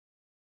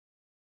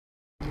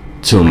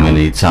Too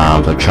many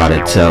times I try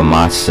to tell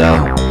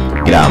myself,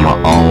 get out my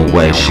own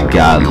way, she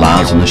got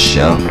lines on the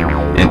shelf.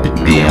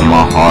 Empathy in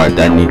my heart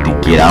that need to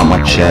get out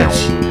my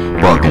chest.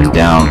 Broken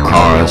down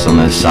cars on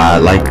the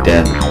side like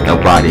that.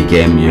 Nobody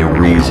gave me a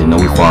reason, no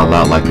we fall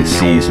out like the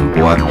season,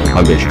 boy.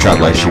 My bitch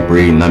trapped like she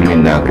breathing, I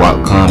mean that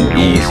walk come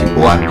easy,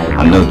 boy.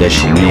 I know that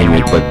she need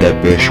me, but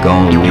that bitch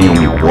gon' leave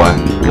me, boy.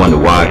 Wonder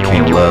why I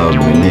can't love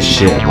me, and this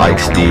shit like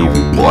Stevie,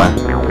 boy.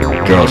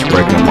 Girls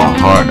breaking my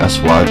heart, that's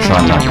why I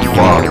try not to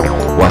fall.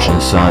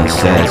 Watching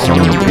sunsets on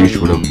the beach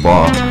with a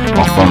ball.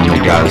 My family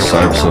got a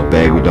service, so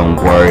baby don't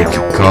worry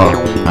to call.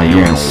 A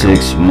year and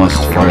 6 months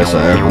as far as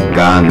I ever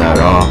gotten at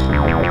all.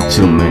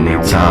 Too many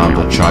times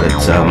I try to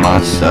tell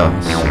myself,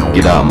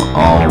 get out my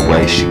own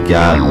way, she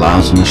got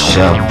lines on the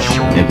shelf.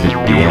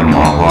 Empathy in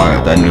my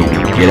heart that need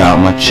to get out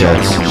my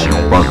chest.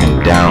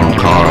 Broken down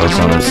cars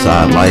on the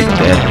side like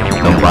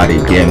that. Nobody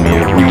gave me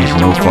a reason,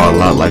 no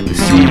fall out like the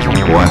season,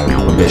 boy.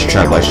 My bitch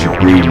trapped like she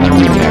breathing, I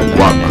mean that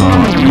walk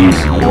come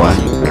easy,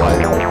 boy.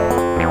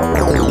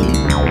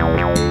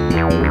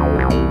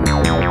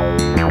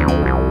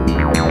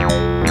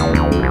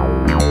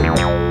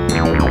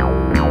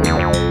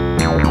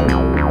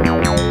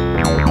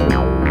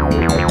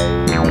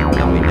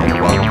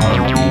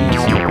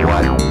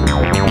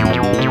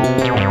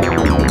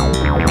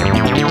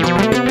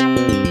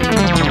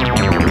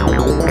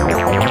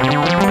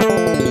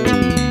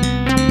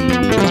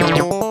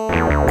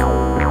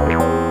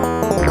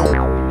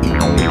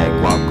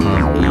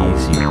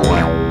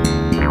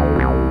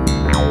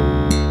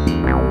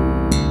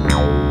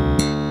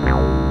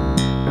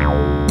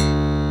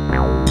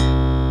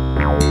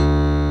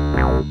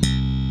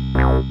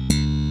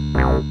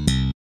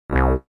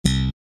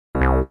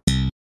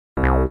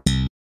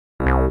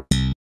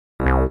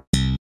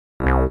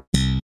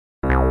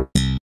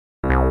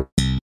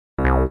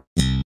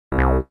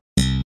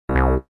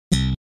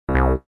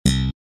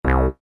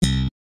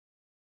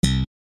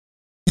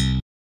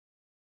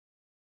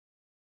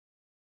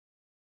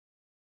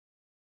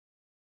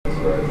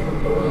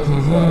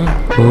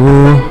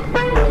 Ooh,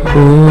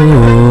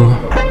 ooh,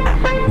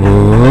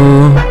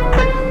 ooh,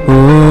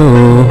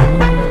 ooh,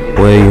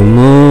 where you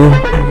move,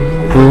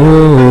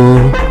 ooh,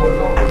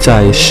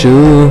 tie your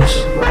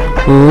shoes,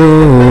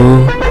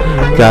 ooh,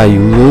 got you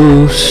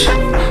loose,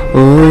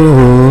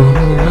 ooh,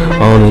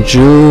 on the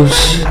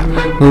juice,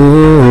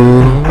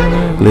 ooh,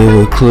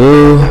 leave a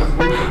clue,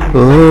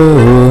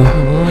 ooh,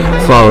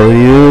 follow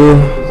you,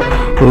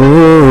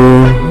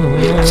 ooh,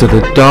 to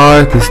the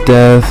darkest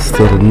depths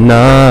of the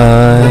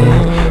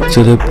night,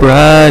 to the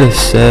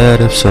brightest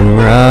set of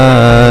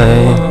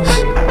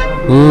sunrise.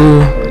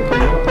 Ooh,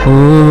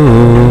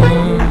 ooh,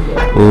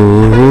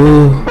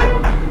 ooh,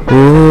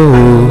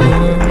 ooh,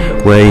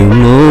 where you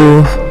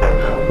move,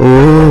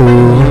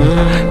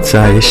 ooh,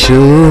 tie your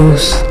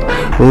shoes,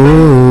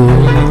 ooh,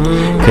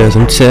 'cause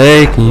I'm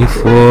taking you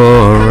for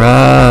a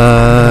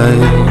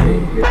ride.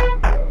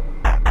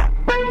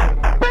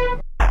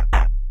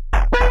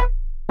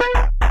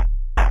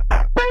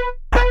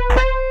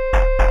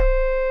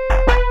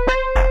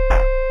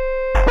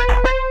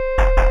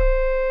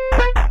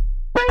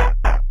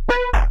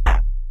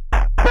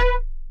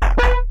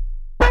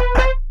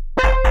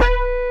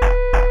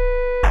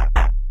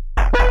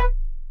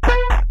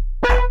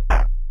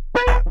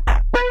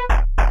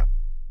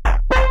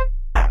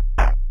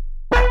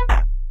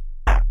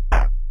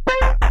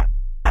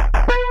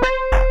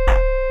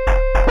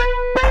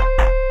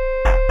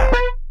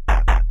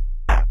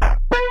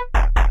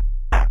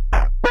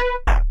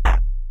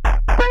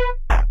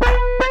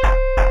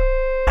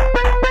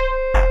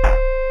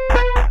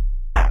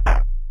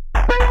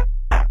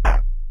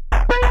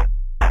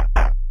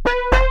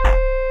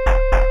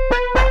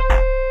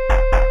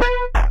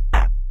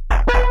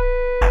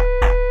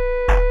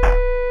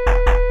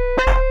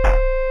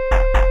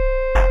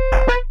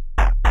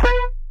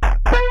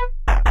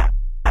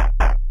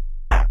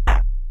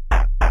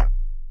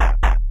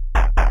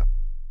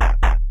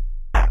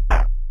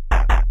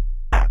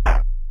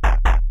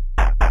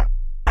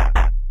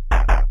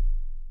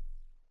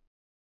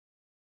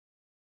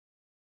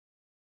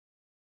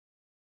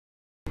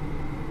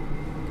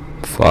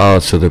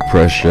 Fall to the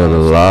pressure of the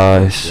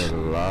lies,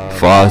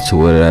 fall to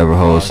whatever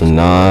holds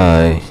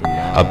tonight.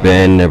 I've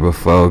been there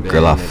before,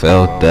 girl, I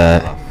felt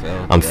that.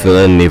 I'm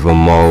feeling even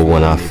more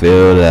when I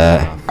feel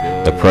that.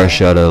 The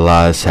pressure of the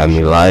lies have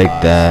me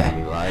like that.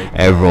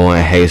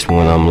 Everyone hates me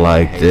when I'm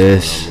like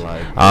this.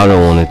 I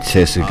don't wanna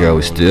kiss a girl,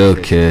 we still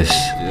kiss.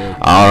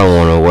 I don't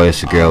wanna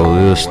waste a girl,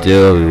 we'll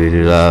still be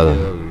together.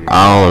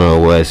 I don't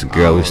wanna waste a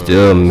girl, we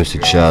still miss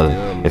each other.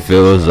 If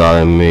it was all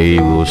in me,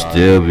 we will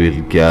still be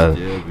together.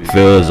 If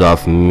it was all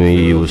for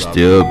me, you will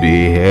still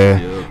be here.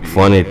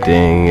 Funny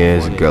thing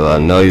is, girl, I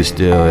know you're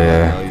still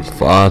here.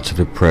 Fall to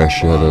the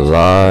pressure of the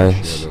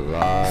lies,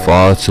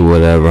 fall to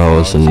whatever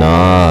holds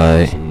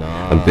tonight.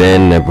 I've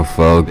been there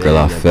before, girl,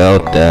 I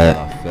felt that.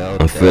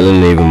 I'm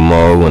feeling even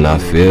more when I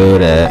feel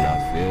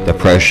that. The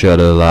pressure of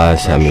the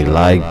lies have me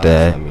like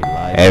that.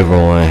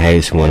 Everyone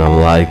hates when I'm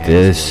like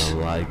this.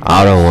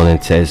 I don't wanna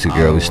taste a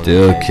girl, we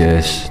still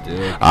kiss.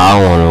 I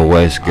don't wanna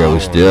waste a girl, we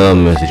still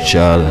miss each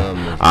other.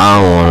 I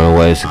don't wanna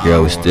waste a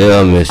girl, we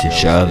still miss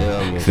each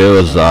other.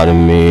 Feels off to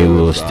me,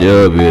 we'll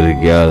still be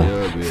together.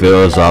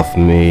 Feels off of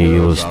me,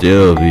 you will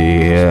still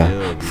be here.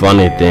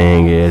 Funny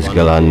thing is,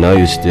 girl, I know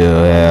you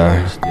still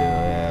here.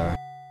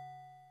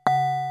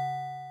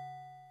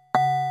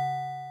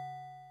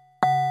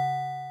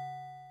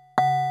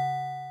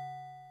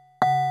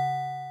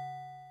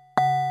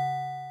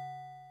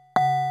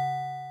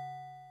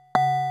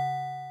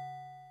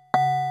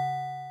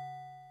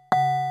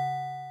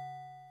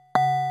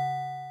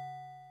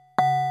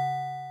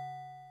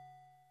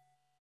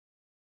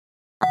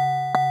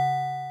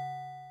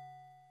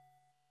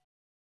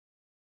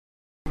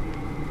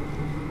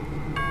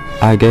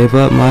 I gave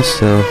up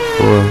myself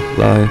for a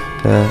life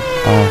that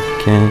I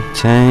can't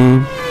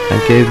tame. I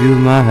gave you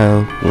my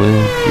help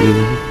when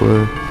you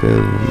were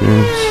feeling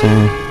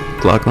insane.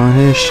 Glock on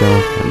his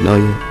shelf, I know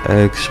your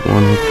ex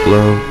wanna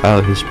blow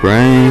out his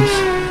brains.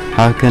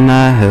 How can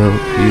I help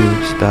you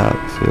stop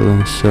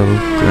feeling so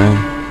grim?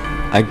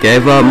 I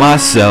gave up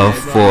myself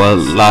for a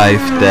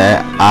life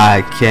that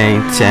I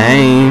can't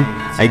tame.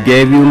 I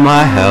gave you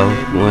my help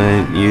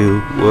when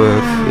you were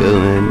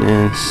feeling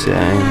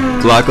insane.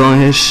 Glock on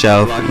his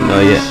shelf, I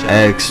know your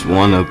ex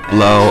wanna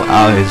blow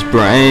out his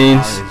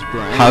brains.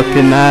 How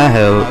can I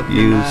help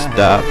you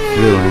stop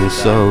feeling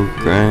so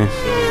grim? I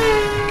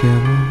gave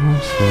up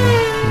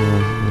myself for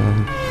a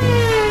life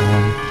that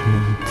I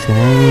can't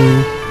tame.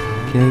 I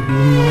gave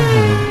you my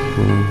help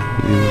when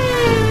you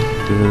were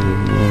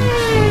feeling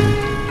insane.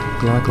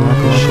 Glock on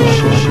his shelf.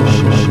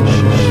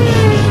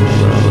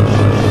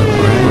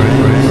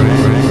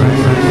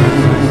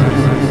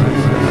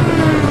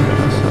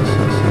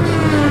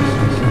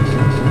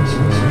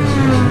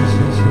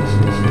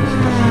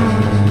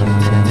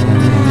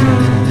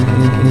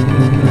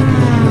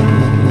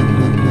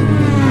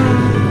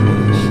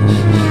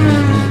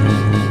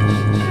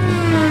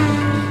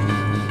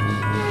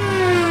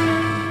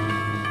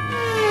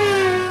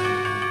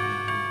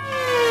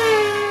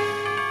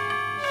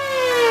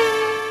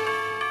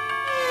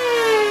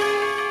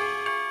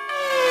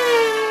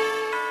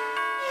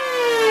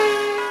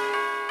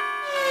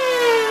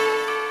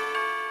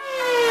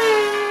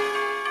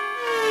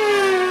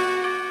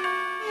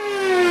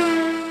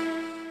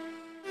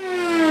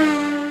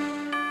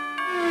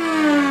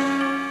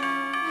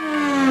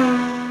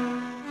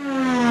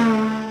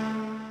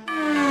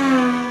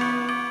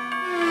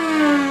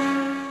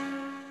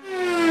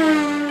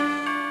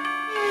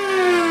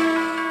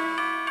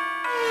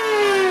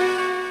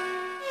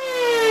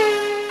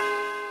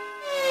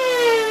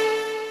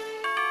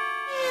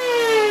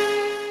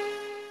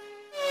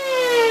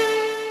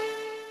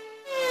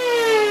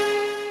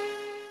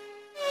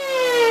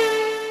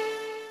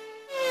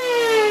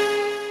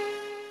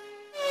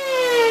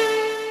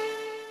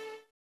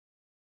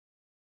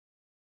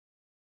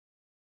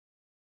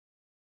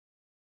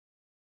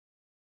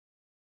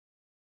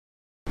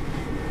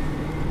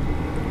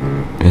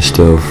 It's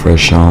still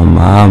fresh on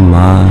my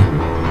mind.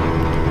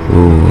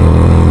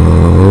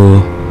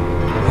 Ooh,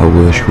 I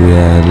wish we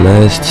had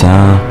less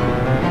time.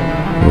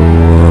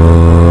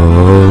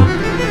 Ooh,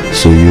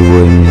 so you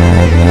wouldn't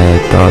have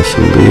had thoughts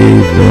of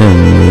leaving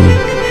me.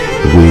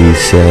 We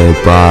said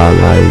bye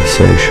like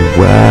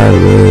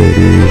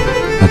sexuality.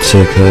 I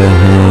took her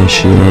hand,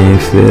 she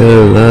ain't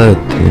feel a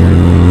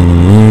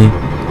thing.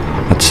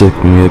 I took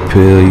me a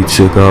pill, you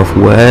took off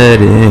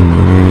wedding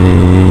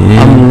ring.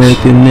 I'm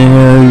looking at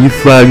her, you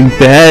fucking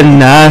bad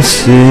and I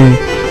see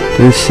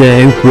this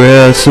ain't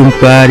real,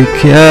 somebody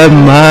cut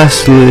my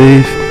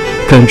sleeve.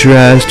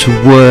 Contrast to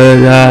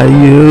what I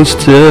used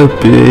to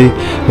be.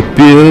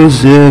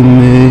 Abusing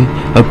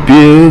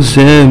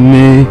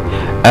me.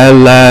 At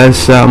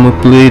last I'ma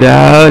bleed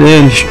out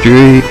in the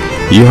street.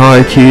 Your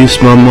heart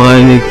keeps my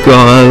money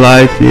going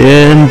like the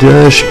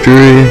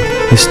industry.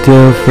 It's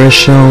still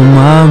fresh on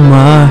my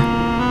mind.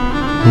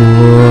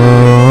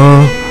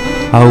 Whoa,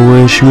 I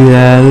wish we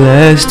had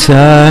less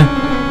time.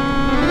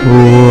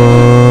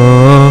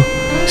 Whoa,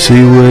 so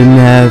you wouldn't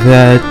have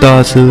had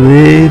thoughts of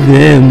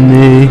leaving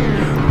me.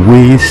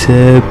 We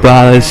said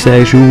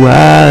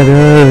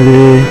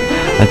bisexuality.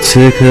 I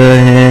took her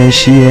hand,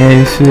 she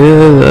ain't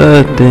feel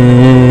a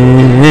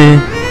thing.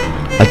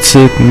 I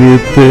took me a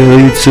pill,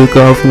 you took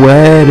off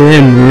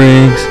wedding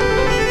rings.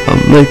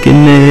 I'm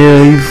looking at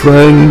you, you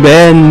fucking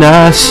bad and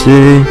I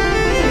see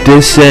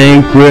this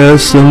ain't real,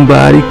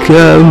 somebody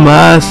cut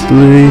my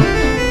sleeve.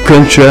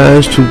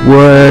 Contrast to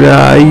what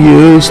I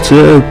used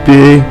to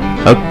be.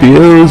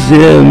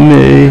 Abusing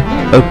me.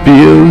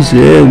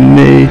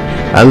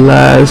 At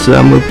last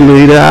I'ma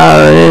bleed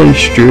out in the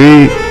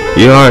street.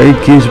 Your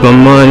heart keeps my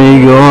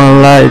money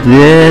going like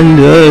the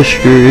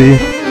industry.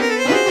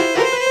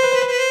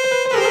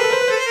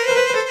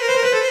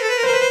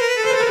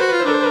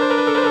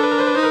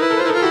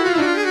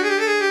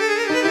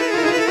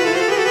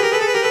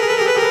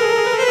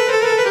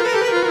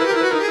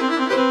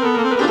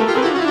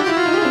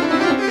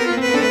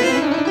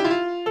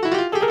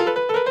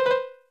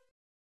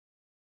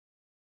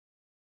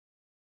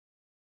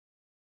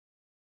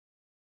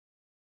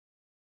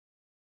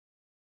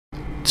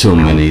 Too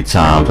many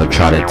times I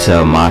try to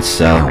tell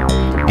myself,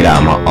 get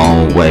out my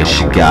own way.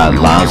 She got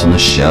lines on the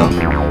shelf,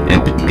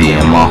 empathy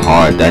in my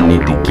heart that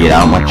need to get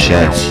out my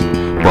chest.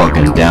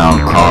 Broken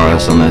down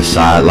cars on the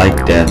side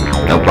like that.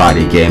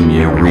 Nobody gave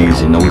me a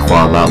reason. No, we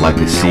fall out like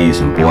the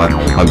season, boy.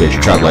 My bitch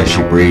trapped like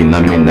she breathing.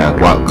 I mean that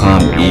walk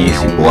come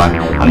easy, boy.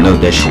 I know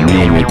that she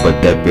need me,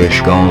 but that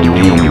bitch gon'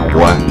 leave me,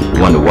 boy.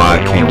 Wonder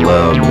why I can't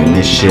love me in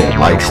this shit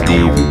like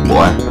Stevie,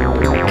 boy.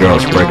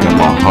 Girls breaking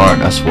my heart,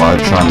 that's why I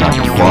try not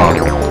to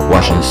fall.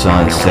 Watching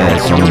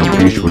sunsets on the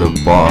beach with a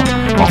ball.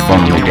 My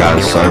family got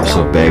a service,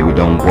 so baby,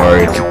 don't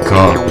worry to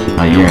call.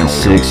 A year and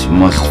 6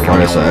 months, as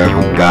far as I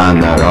ever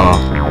gotten that off.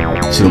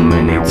 Too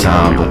many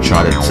times I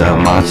try to tell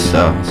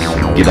myself,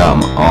 get out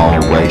my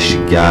own way. She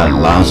got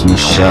lines on the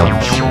shelf,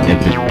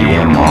 empathy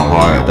in my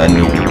heart that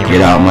need to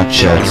get out my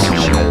chest.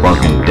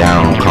 Broken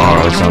down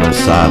cars on the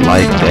side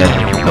like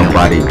that.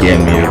 Nobody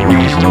gave me a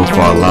reason. No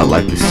fall out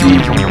like the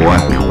season,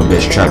 boy. My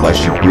bitch trapped like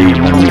she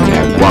breathing. I mean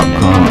that walk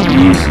come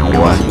easy,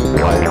 boy.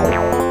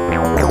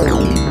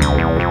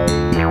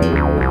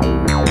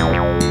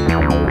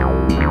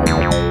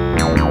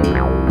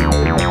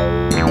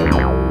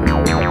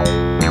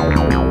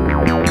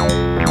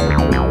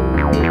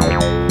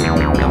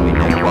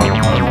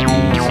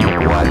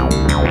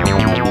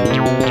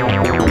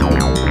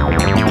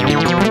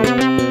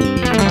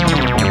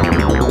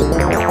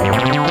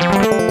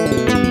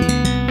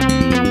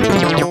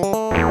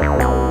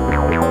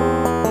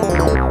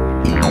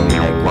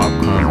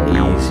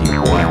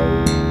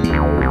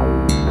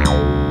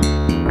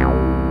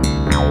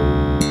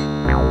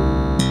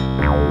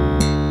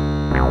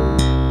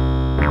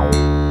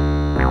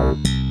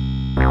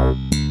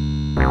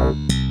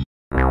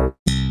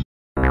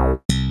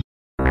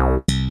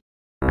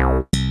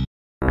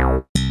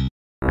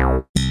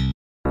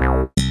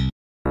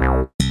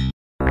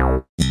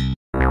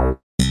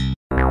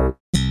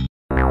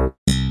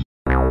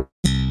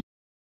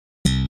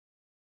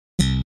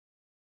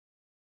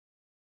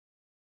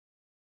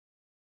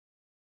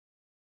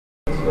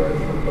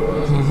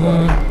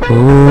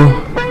 Ooh,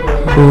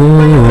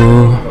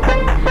 ooh,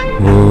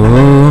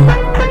 ooh,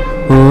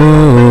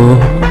 ooh,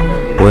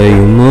 where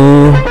you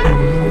move,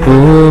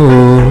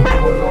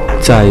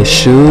 ooh, tie your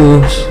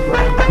shoes,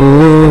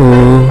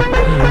 ooh,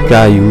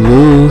 got you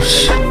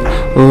loose,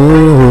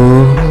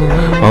 ooh,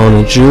 on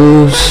the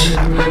juice,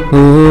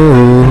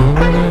 ooh,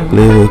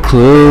 leave a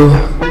clue,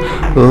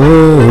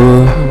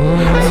 ooh,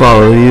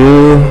 follow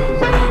you,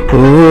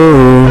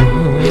 ooh,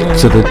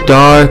 to the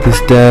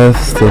darkest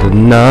depths of the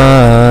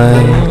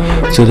night,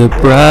 to the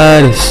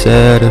brightest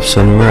set of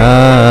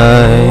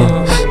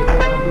sunrise.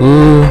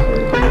 Ooh,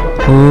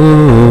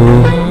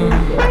 ooh,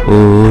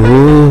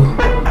 ooh,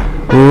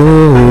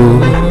 ooh,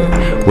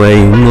 where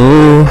you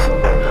move,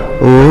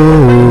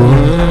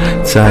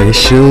 ooh, tie your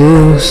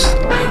shoes,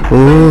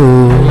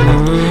 ooh,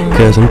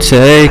 'cause I'm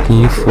taking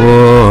you for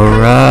a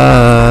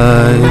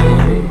ride.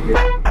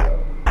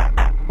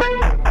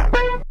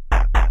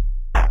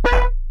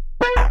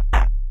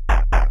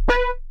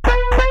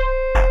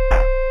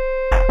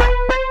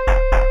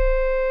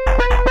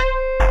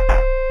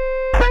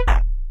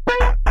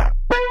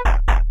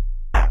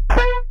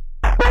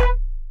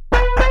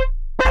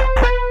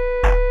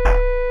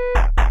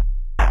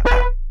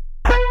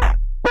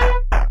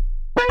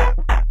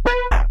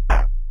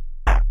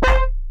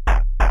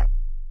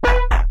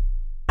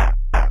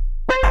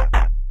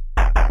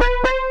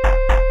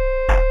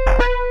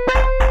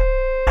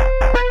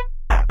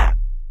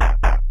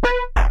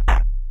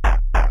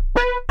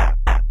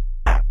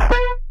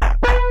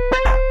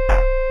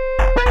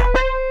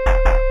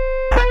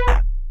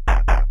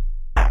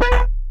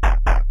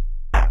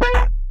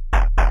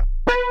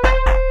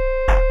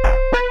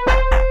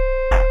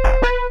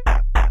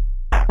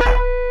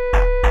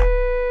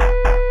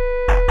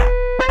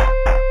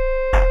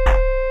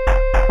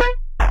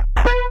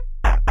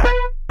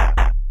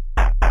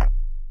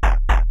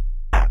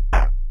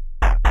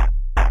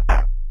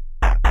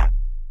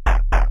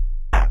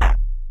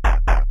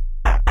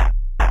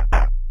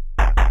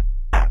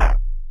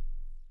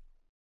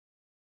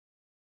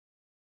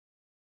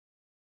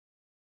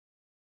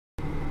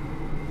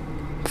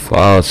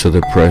 Fall to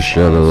the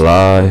pressure of the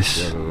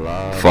lies,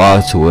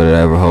 fall to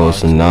whatever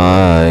holds the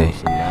night.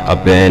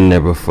 I've been there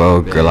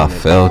before, girl, I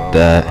felt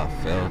that.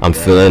 I'm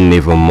feeling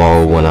even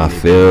more when I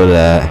feel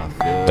that.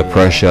 The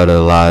pressure of the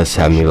lies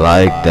have me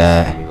like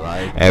that.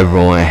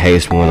 Everyone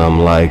hates me when I'm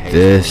like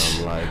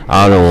this.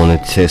 I don't wanna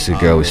text a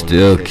girl, we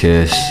still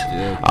kiss.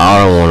 I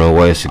don't wanna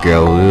waste a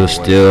girl, we'll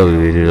still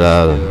be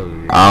together.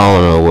 I don't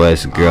wanna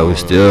waste a girl, we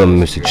still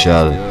miss each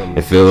other.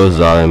 If it was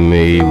all in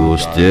me, we would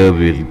still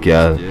be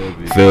together.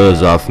 If it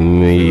was all for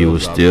me, you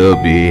would still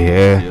be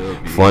here.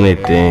 Funny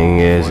thing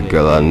is,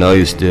 girl, I know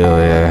you're still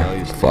here.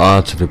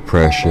 Fall to the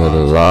pressure of the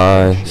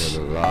lies,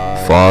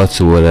 fall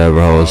to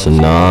whatever holds the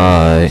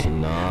night.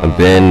 I've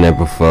been there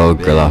before,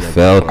 girl, I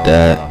felt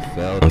that.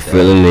 I'm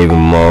feeling even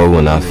more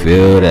when I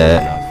feel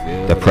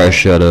that. The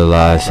pressure of the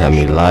lies have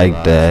me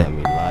like that.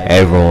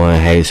 Everyone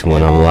hates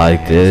when I'm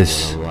like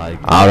this.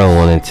 I don't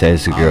wanna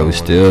taste a girl, we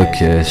still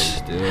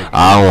kiss.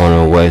 I don't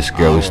wanna waste a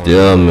girl, we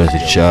still miss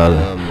each other.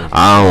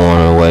 I don't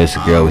wanna waste a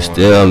girl, we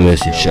still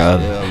miss each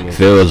other.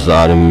 Feels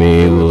off to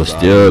me, we'll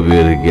still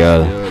be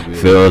together.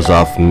 Feels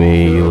off of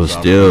me, you will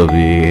still be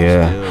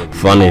here.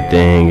 Funny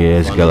thing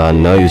is, girl, I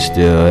know you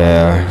still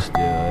here.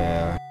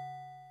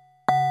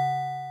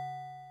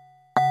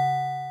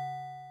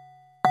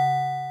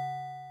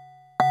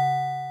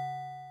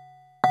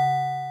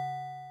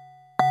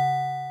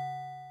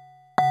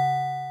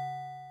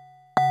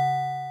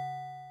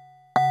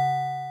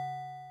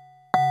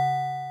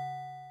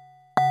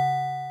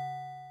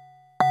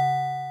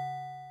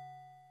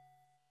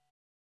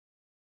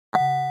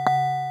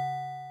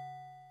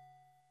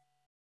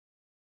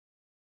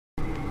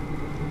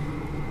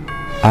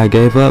 I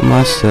gave up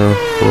myself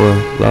for a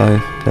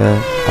life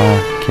that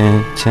I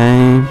can't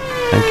tame.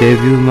 I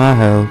gave you my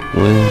help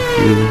when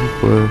you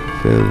were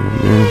feeling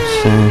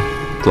insane.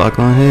 Glock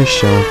on his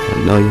shelf, I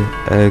know your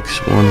ex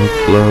wanna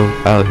blow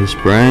out his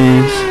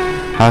brains.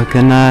 How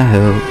can I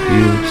help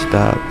you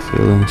stop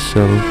feeling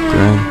so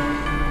grim?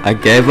 I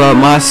gave up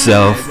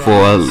myself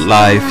for a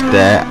life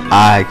that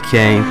I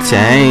can't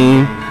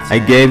tame. I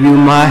gave you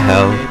my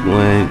help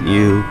when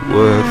you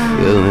were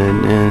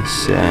feeling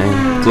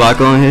insane.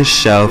 Glock on his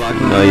shelf, you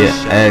know your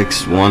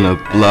ex wanna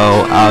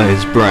blow out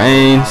his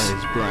brains.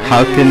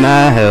 How can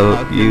I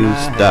help you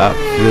stop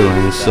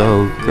feeling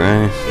so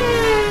grim? I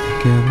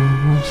gave up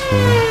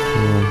myself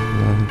for a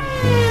life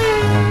that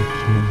I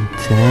can't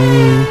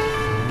tame.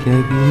 I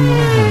gave you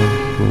my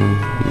help when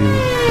you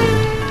were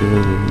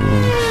feeling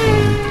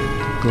insane.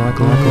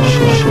 Glock on his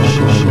shelf.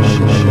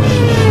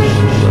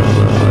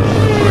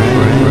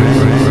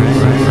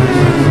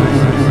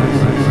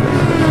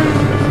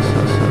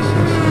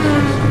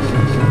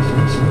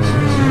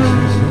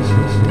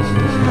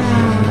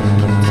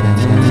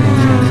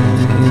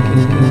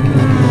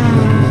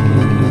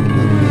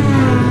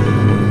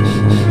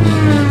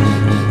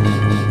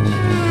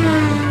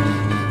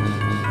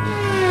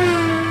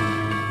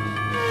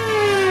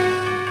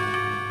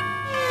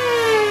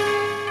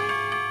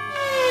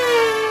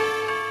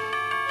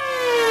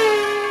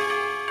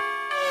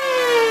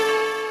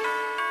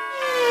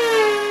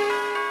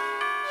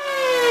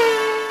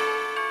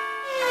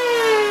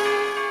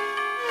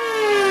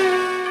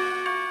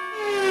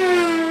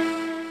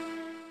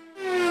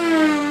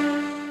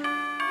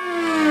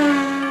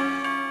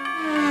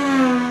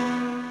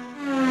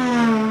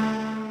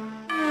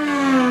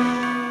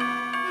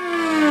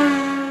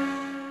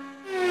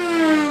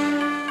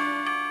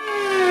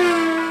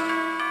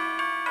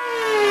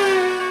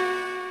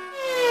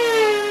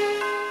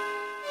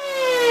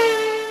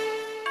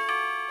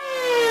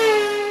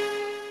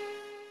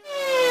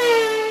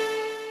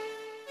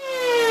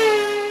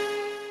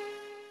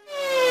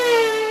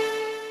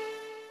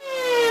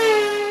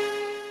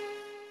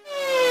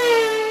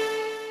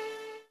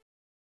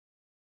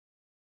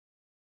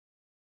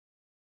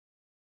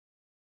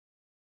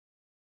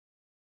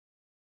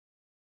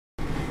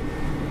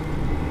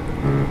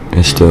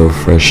 It's still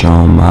fresh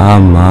on my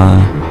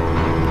mind.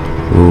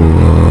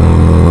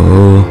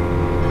 Ooh,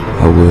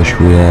 I wish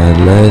we had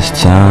less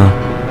time.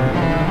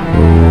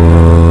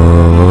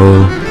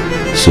 Ooh,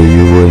 so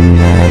you wouldn't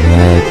have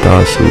had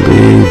thoughts of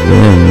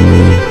leaving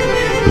me.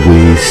 We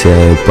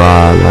said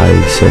bye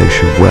like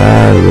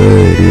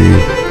sexuality.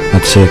 I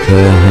took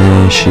her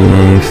hand, she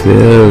ain't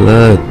feel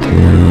a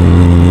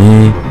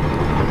thing.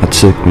 I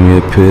took me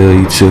a pill,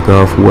 you took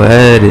off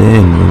wedding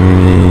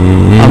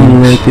ring.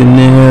 I'm looking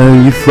at her,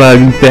 you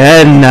fucking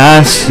better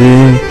not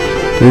see.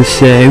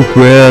 This ain't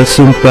real,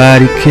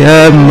 somebody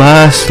cut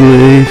my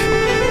sleeve.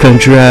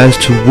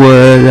 Contrast to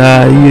what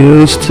I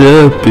used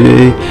to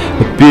be.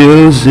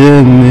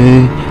 Abusing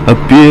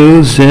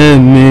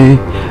me.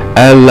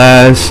 At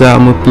last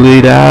I'ma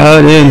bleed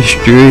out in the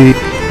street.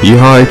 Your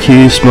heart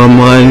keeps my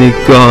money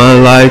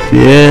going like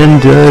the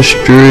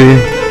industry.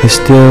 It's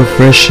still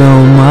fresh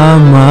on my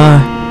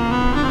mind.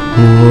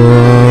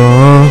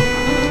 Whoa,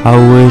 I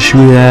wish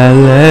we had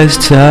less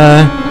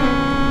time.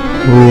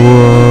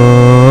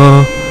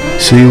 Whoa,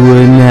 so you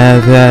wouldn't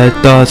have had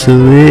thoughts of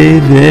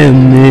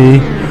leaving me.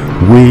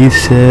 We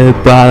said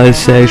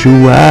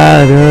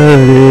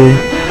bisexuality.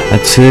 I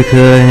took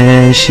her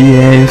hand, she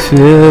ain't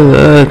feel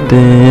a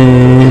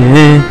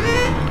thing.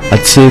 I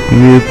took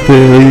me a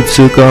pill, you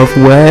took off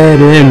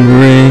wedding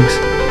rings.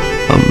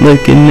 I'm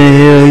looking at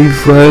you, you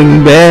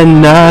fucking better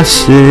not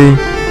see.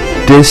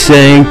 This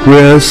ain't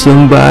real,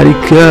 somebody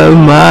cut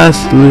my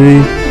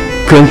sleeve.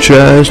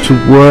 Contrast to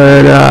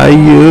what I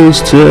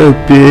used to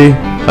be.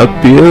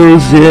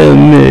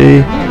 Abusing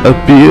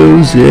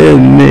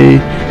me.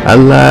 At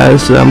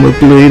last I'ma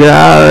bleed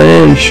out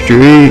in the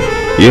street.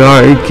 Your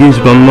heart keeps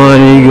my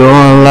money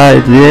going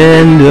like the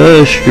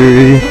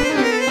industry.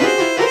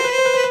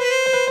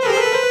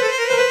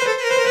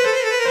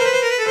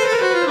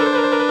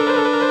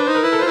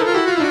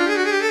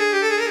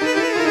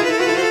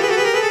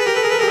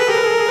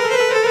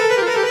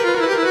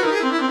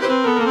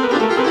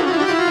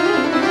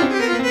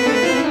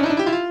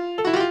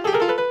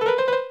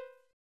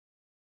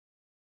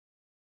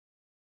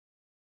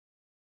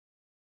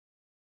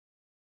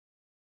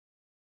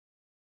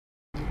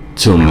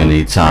 Too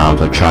many times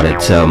I try to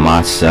tell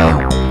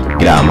myself,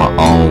 get out my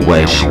own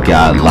way. She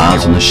got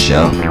lines on the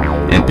shelf,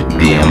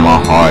 empathy in my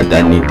heart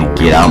that need to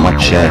get out my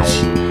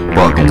chest.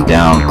 Walking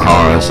down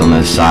cars on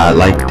the side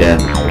like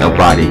that.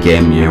 Nobody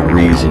gave me a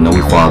reason. No,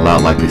 we fall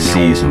out like the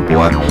season,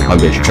 boy. My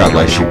bitch trap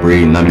like she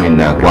breathing. I mean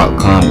that guap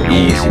come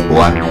easy,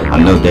 boy.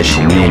 I know that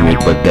she need me,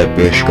 but that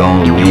bitch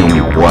gon' leave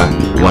me,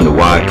 boy. Wonder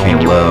why I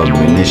can't love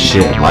me. This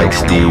shit like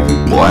Stevie,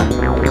 boy.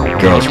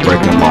 Girls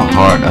breaking my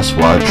heart, that's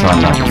why I try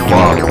not to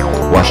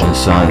fall. Watching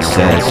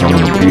sunsets on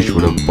the beach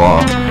with a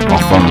ball. My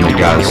phone they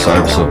got a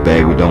service, so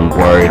baby don't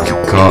worry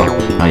to call.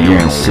 A year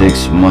and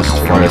 6 months,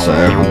 the farthest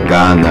I ever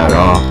gotten at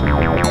all.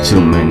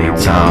 Too many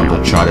times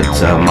I try to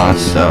tell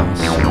myself,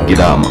 get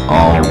out my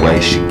own way.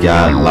 She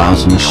got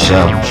lines on the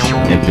shelf,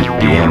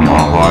 empathy in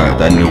my heart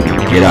that need to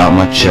get out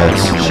my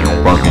chest.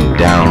 Walking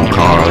down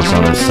cars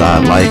on the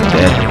side like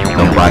that.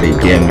 Nobody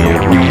gave me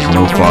a reason,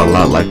 no fall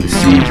out like the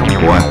season,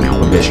 boy.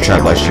 My bitch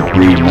trap like she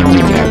breathing, I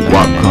mean that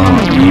guap come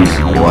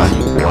easy, boy.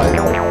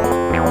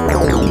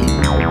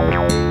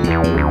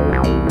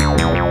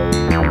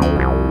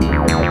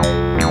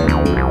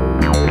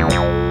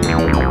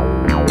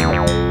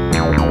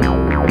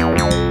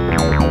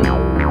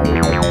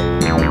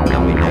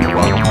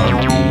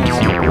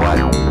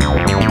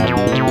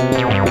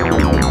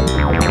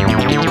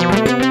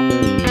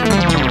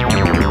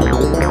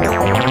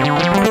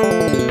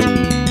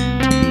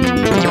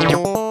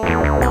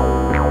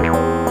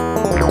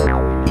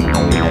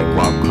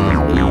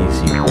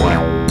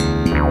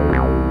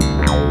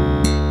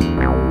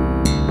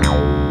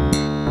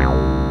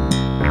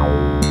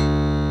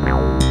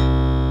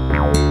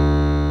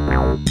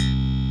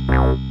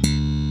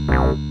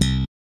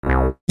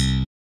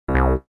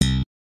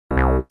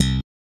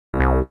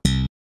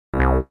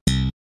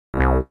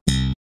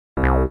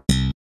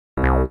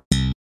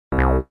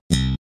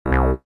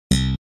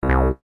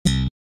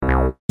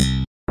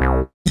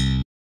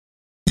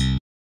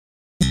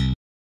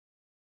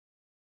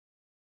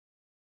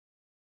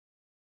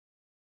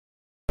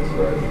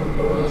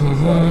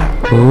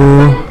 Ooh,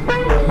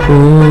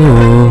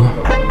 ooh,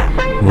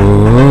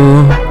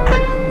 ooh,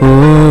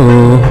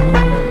 ooh,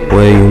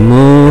 where you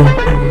move,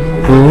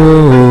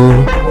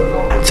 ooh,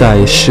 tie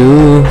your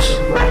shoes,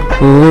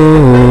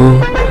 ooh,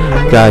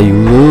 got you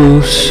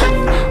loose,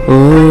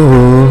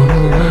 ooh,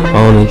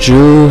 on the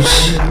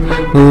juice,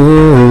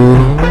 ooh,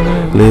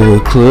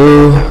 leave a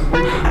clue,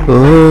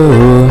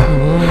 ooh,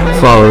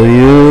 follow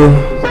you,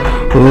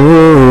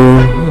 ooh,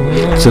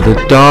 to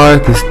the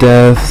darkest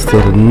depths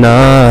of the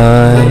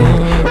night,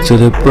 to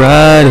the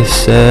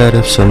brightest set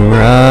of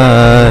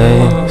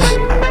sunrise.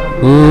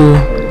 Ooh,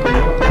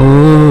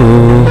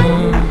 ooh,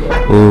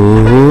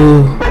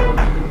 ooh,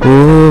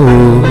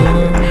 ooh,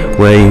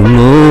 where you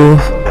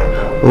move,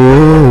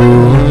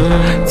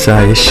 ooh,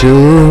 tie your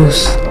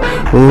shoes,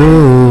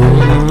 ooh,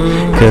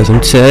 'cause I'm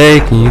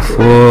taking you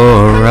for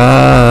a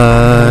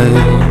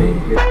ride.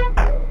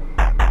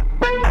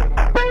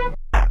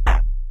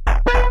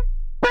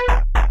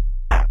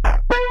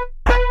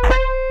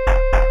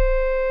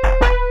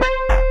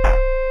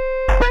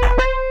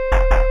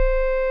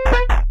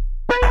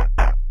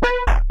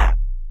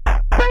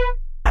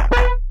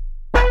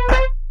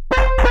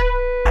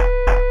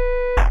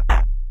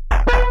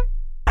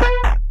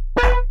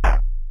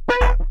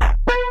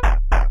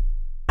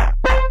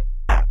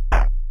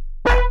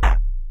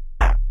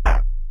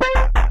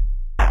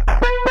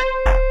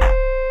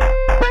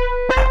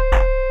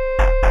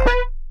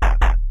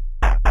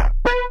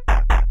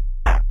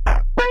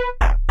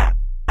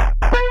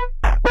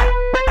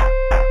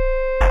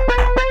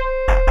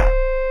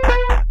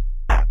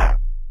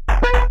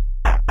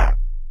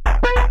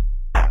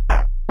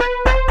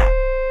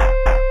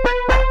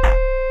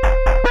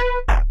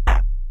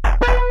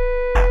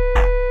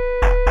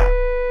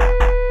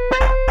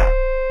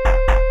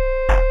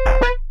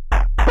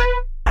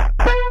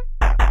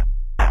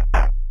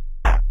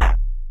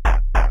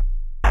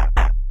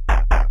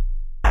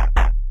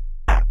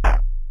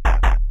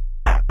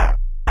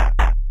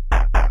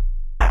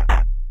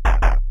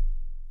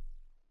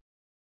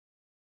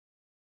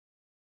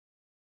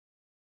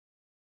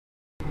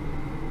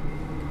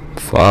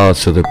 Fall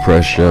to the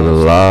pressure of the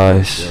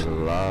lies,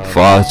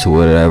 fall to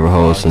whatever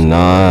holds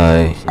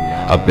tonight.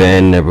 I've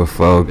been there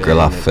before, girl,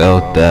 I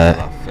felt that.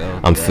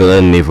 I'm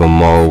feeling even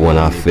more when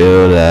I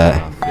feel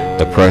that.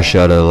 The pressure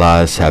of the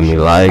lies have me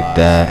like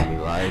that.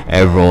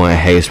 Everyone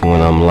hates me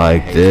when I'm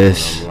like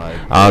this.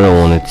 I don't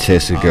wanna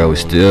kiss a girl, we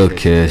still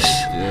kiss.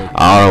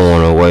 I don't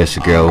wanna waste a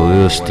girl,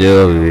 we'll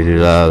still be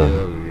together.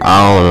 I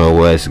don't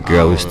wanna waste a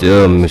girl, we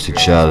still miss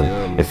each other.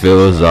 If it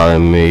was all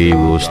in me, we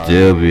will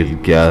still be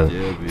together.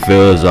 If it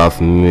was all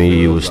for me,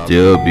 you will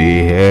still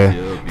be here.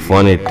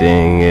 Funny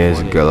thing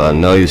is, girl, I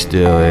know you're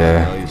still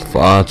here.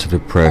 Fall to the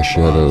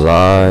pressure of the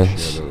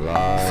lies,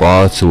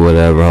 fall to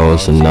whatever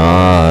holds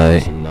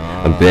tonight.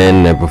 I've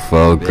been there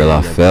before, girl,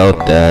 I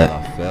felt that.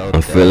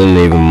 I'm feeling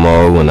even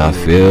more when I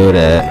feel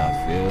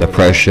that. The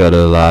pressure of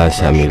the lies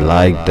have me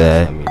like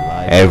that.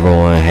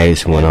 Everyone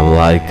hates when I'm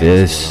like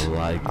this.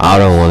 I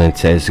don't wanna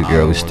taste a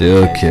girl, we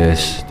still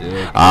kiss.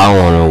 I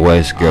don't wanna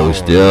waste a girl, we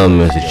still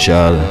miss each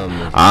other.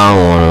 I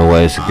don't wanna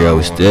waste a girl,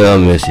 we still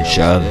miss each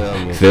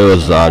other.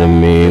 Feels out of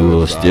me,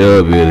 we'll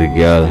still be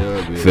together.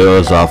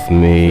 Feels off of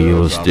me, you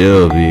will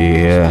still be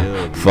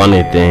here.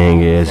 Funny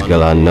thing is,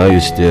 girl, I know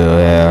you're still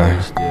there.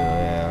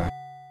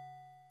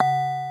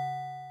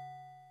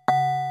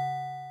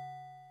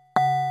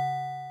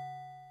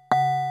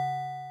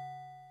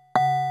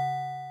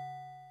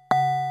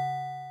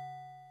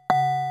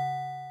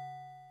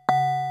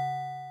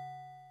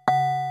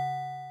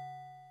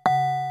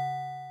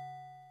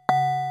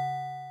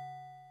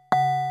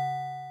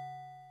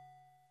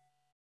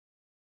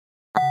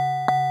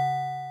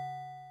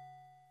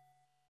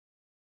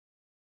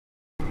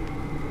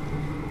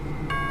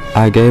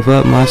 I gave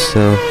up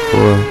myself for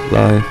a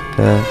life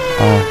that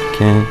I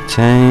can't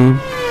tame.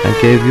 I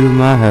gave you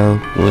my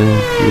help when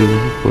you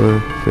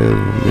were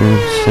feeling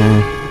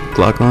insane.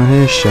 Glock on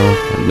his shelf,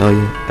 I know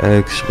your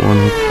ex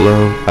wanna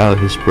blow out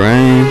his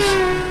brains.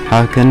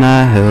 How can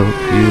I help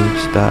you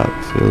stop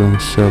feeling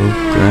so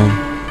drained?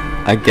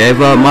 I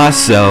gave up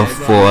myself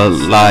for a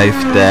life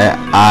that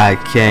I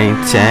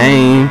can't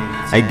tame.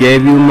 I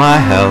gave you my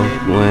help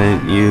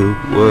when you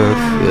were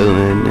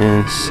feeling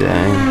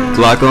insane.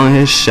 Glock on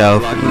his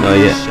shelf, you know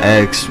your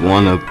ex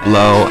wanna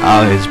blow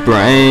out his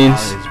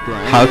brains.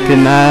 How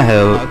can I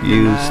help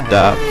you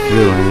stop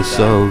feeling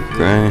so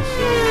drained? I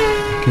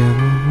gave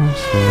up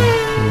myself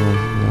for a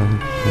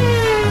life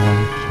that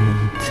I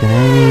can't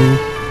tame.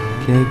 I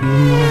gave you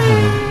my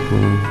help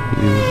when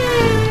you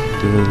were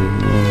feeling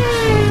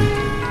insane.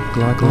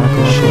 Glock on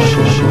his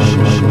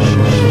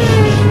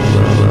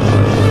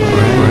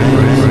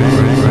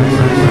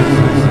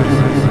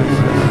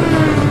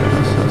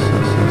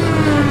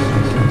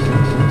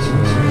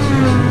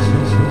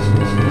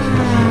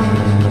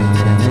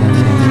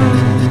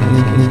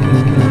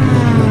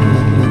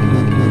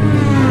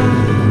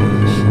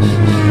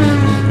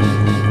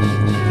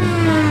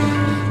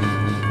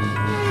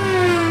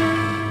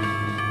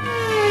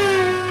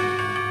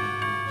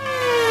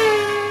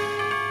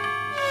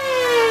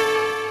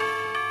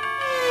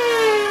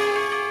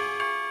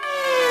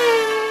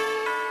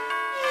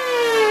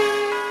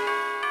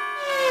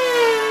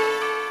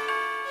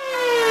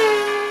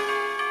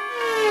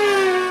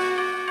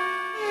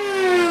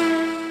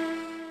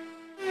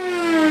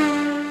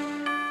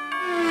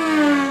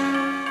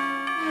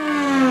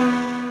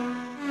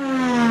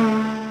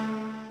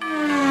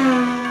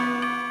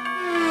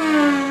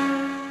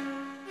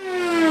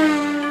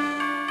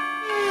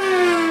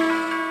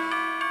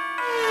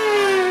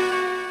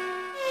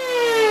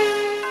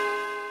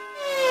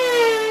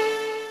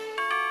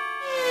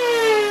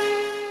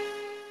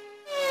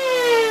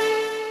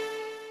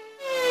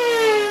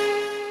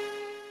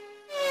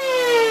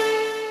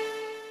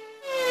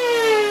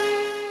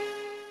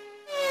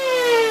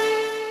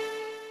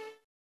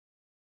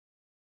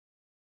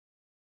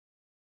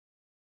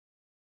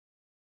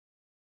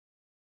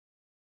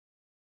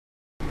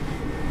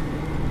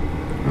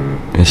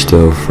It's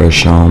still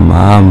fresh on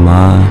my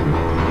mind.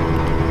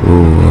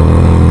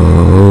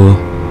 Ooh,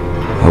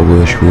 I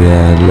wish we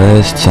had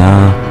less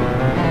time.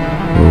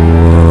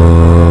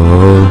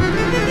 Ooh,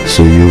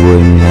 so you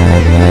wouldn't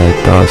have had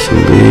thoughts of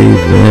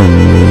leaving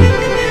me.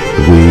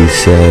 We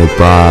said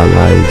bye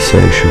like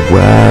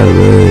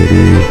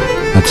sexuality.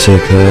 I took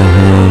her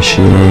hand,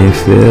 she ain't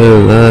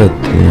feel a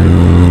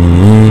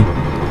thing.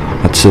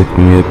 I took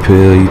me a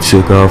pill, you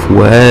took off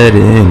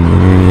wedding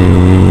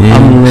ring.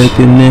 I'm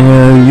looking at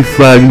her, you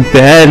fucking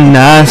better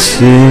not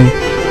see.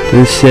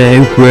 This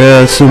ain't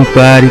real,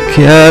 somebody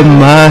cut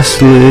my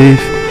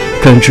sleeve.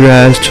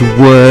 Contrast to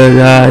what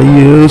I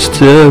used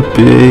to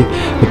be.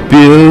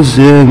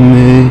 Abusing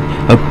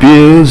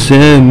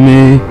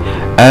me.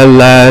 At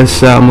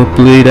last I'ma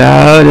bleed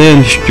out in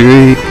the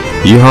street.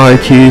 Your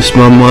heart keeps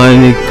my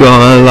money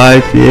going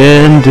like the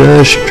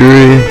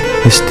industry.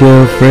 It's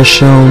still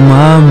fresh on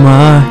my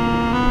mind.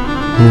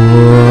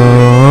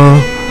 Whoa,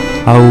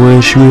 I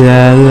wish we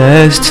had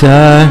less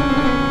time.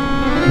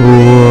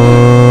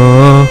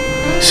 Whoa,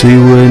 so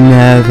you wouldn't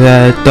have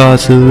had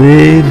thoughts of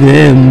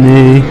leaving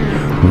me.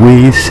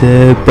 We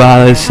said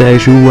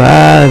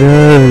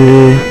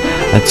bisexuality.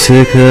 I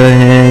took her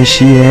hand,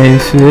 she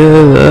ain't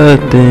feel a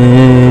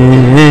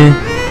thing.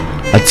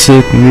 I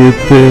took me a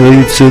pill,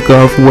 you took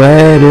off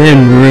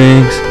wedding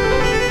rings.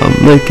 I'm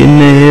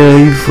looking at you,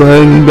 you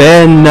fucking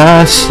better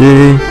not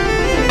see.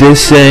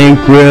 This ain't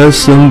real,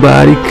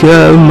 somebody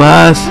cut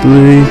my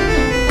sleeve.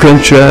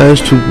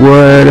 Contrast to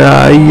what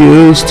I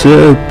used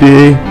to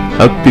be.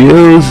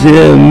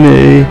 Abusing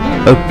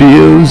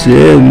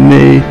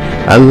me.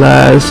 At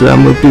last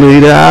I'ma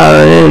bleed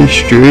out in the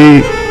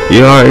street.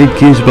 Your heart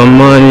keeps my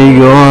money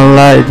going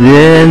like the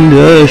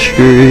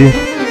industry.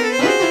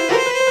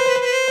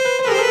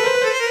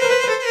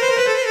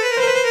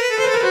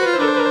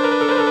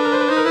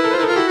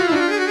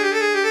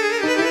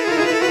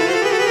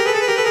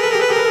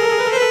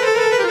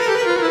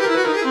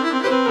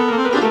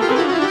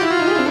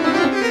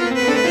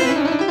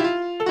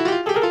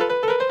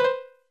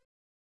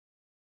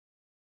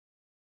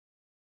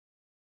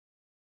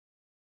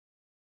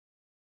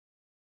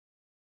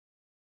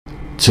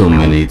 Too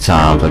many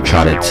times I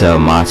try to tell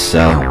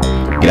myself,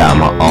 get out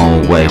my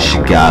own way. She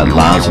got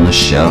lines on the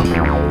shelf,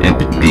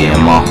 empathy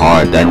in my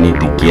heart that need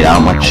to get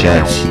out my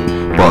chest.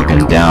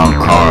 Broken down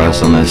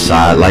cars on the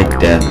side like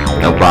that.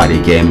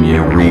 Nobody gave me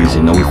a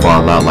reason. No, we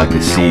fall out like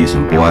the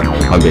season, boy.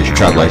 My bitch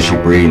trap like she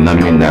breathing. I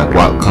mean that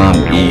guap come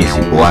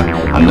easy, boy.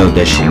 I know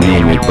that she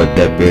need me, but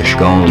that bitch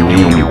gon'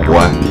 leave me,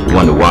 boy.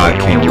 Wonder why I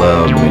can't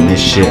love me in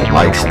this shit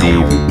like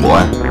Stevie,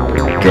 boy.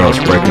 Girls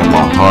breaking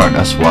my heart,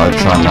 that's why I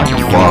try not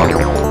to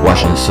fall.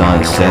 Watching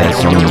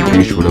sunsets on the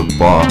beach with a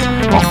ball.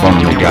 My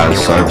phone they got a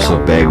service, so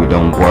baby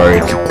don't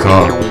worry to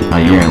call. A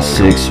year and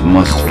 6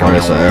 months is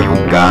farthest I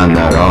ever gotten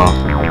at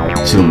all.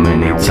 Too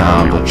many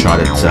times I try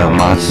to tell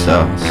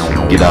myself,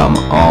 get out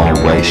my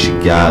own way. She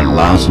got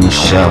lines on the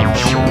shelf,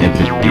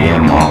 empathy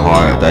in my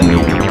heart that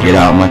need to get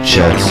out my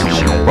chest.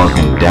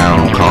 Broken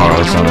down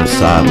cars on the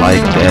side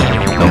like that.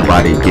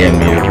 Nobody gave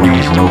me a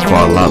reason, no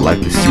fall out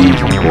like the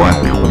season, boy.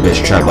 My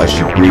bitch trap like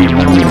she breathing,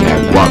 I mean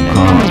that guap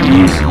come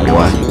easy,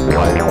 boy.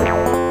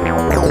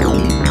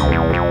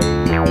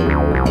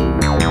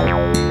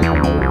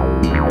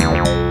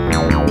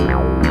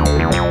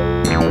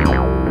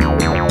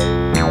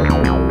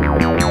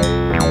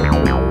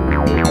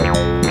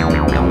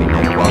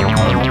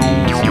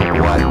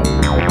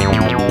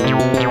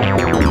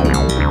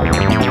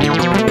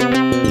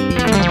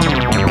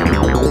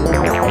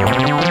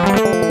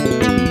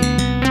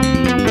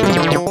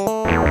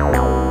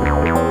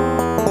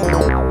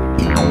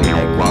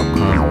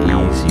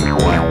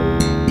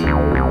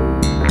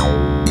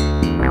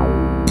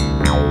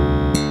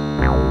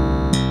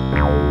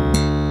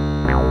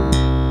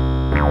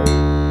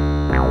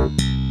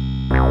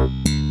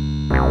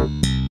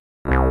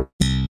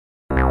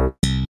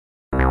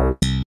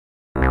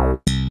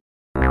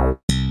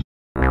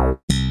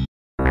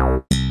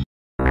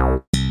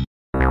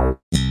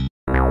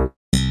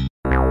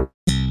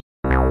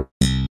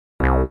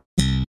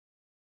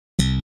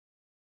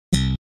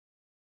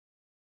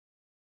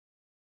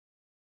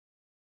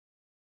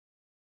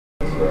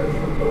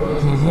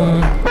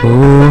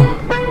 Ooh,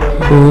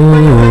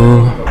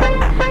 ooh,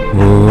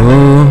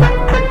 ooh,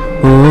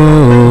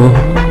 ooh,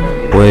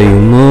 where you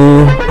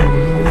move,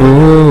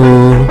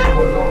 ooh,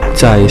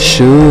 tie your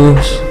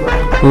shoes,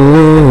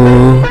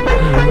 ooh,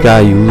 got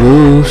you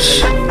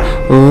loose,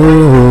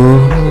 ooh,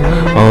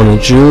 on the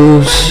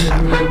juice,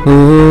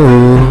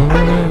 ooh,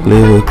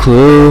 leave a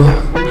clue,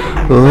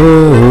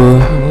 ooh,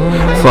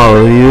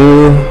 follow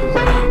you,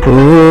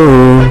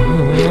 ooh,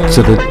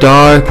 to the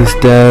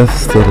darkest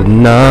depths of the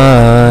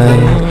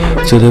night,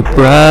 to the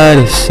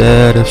brightest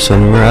set of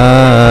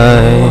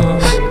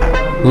sunrise.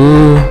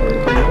 Ooh,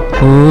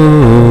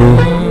 ooh,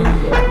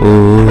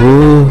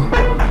 ooh,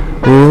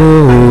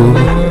 ooh,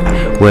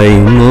 where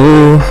you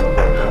move,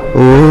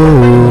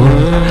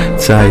 ooh,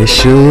 tie your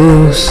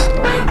shoes,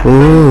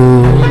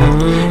 ooh,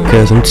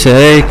 'cause I'm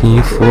taking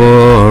you for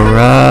a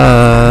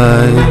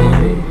ride.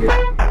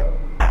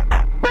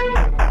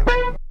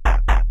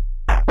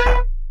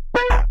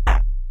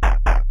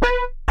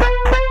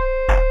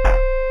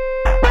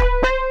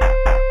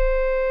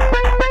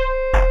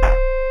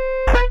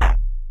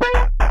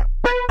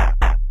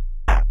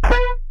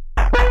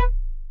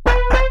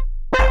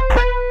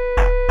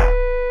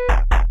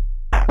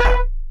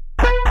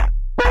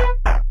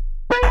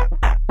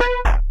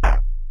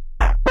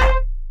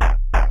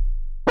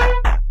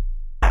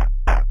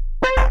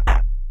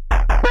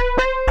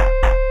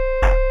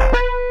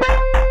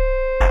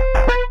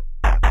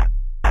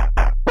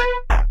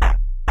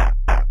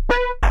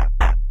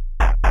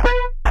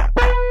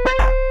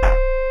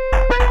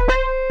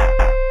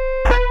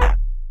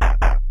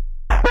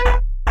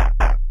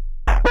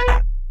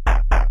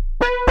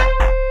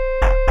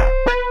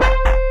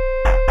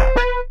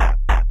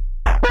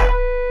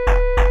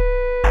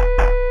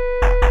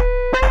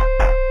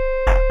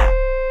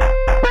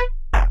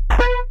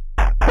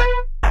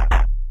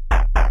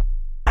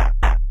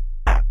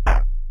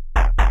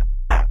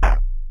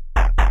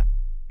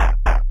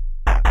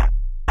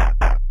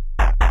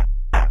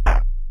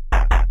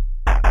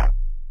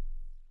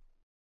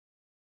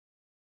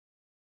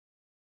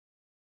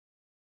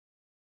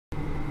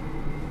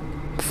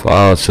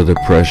 Fall to the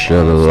pressure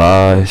of the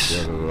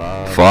lies,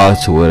 fall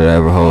to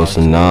whatever holds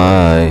the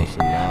night.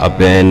 I've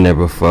been there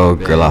before,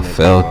 girl, I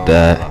felt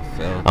that.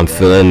 I'm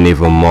feeling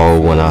even more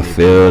when I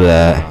feel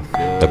that.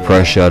 The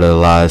pressure of the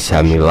lies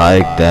have me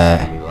like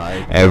that.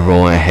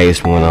 Everyone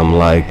hates me when I'm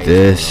like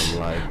this.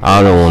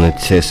 I don't wanna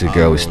kiss a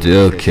girl, we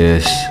still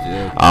kiss.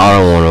 I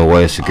don't wanna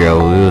waste a girl,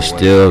 we'll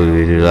still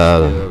be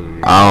together.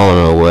 I don't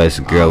wanna waste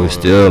a girl, we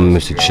still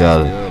miss each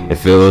other.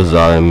 If it was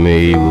all in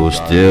me, we will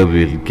still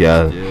be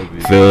together.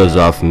 If it was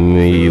all for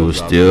me, you would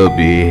still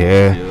be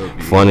here.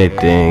 Funny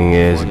thing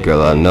is,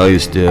 girl, I know you're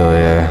still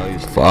here.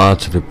 Fall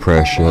to the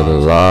pressure of the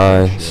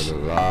lies,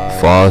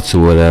 fall to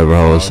whatever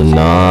holds the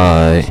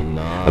night.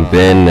 I've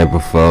been there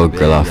before,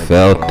 girl, I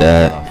felt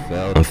that.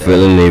 I'm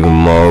feeling even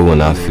more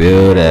when I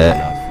feel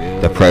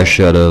that. The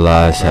pressure of the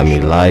lies have me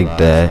like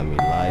that.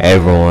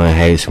 Everyone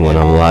hates when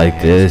I'm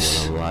like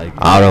this.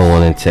 I don't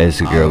wanna taste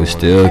a girl, we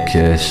still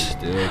kiss.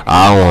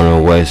 I don't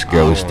wanna waste a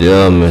girl, we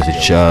still miss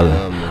each other.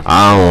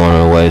 I don't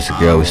wanna waste a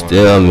girl, we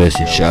still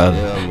miss each other.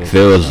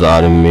 Feels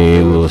off to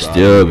me, we'll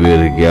still be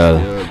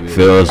together.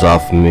 Feels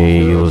off of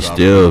me, you will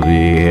still be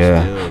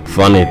here.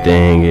 Funny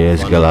thing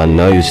is, girl, I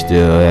know you're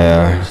still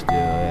there.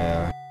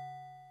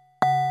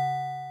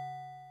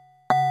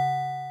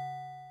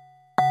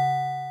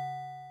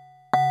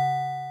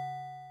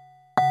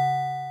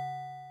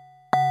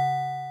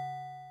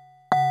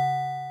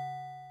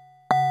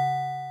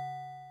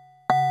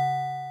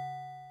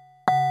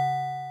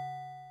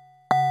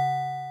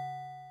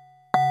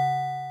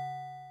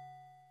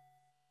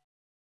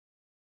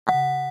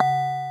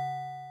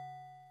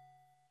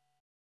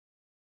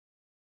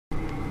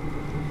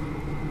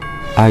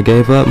 I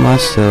gave up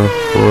myself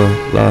for a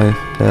life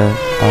that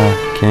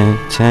I can't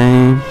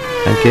tame.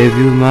 I gave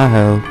you my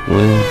help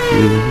when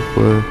you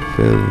were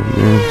feeling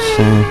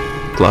insane.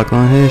 Glock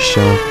on his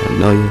shelf, I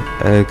know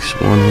your ex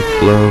wanna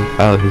blow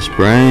out his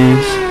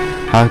brains.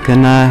 How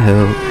can I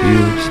help you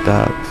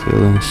stop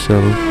feeling so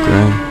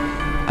grim?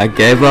 I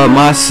gave up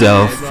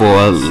myself for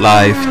a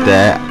life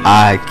that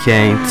I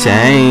can't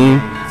tame.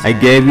 I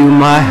gave you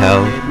my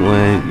help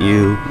when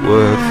you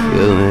were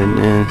feeling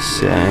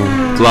insane.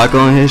 Glock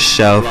on his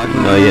shelf,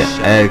 you know your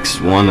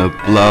ex wanna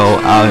blow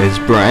out his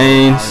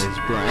brains.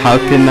 How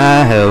can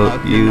I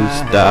help you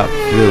stop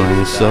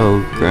feeling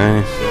so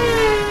grim?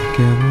 I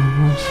gave up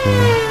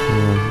myself for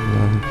a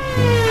life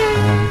that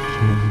I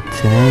can't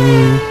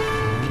tame.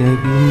 Gave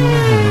you my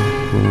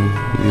help when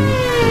you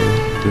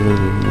were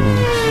feeling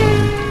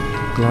insane.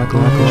 Glock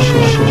on his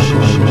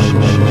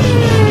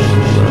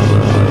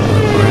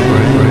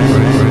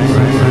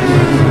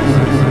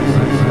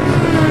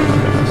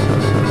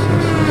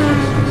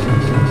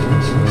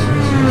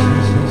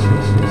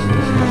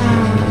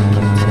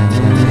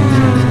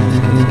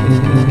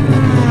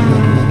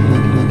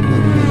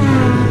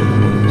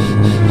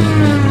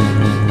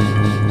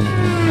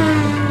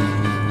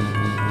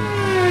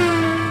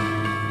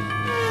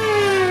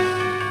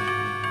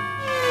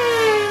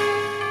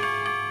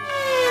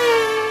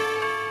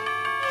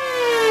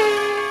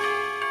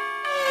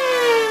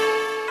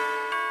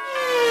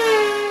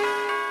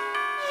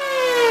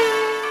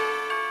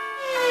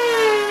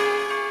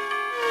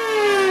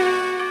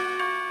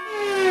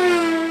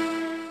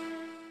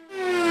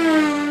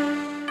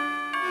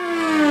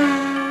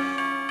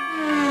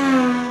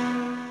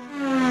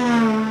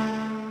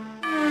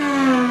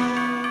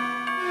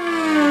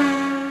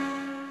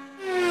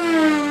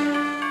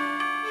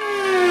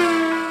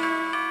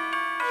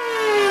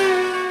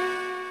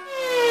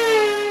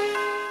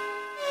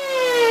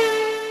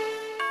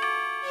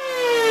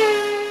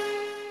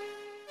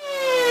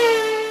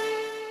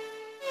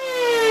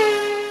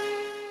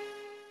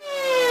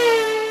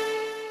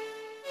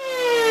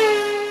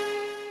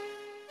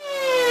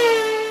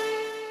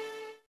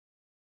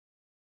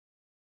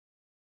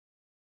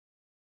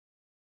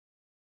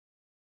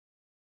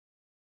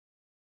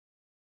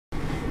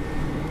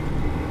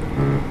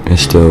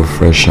It's still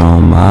fresh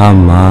on my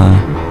mind.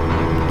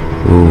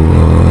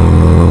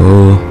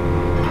 Ooh,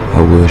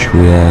 I wish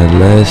we had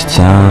less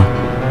time.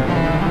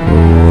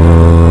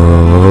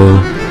 Ooh,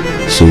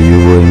 so you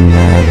wouldn't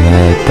have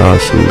had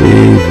thoughts of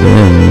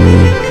leaving me.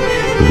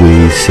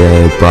 We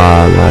said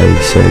bye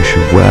like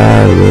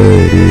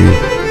sexuality.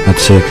 I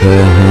took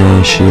her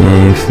hand, she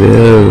ain't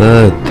feel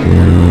a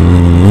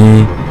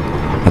thing.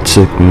 I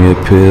took me a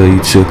pill, you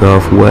took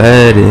off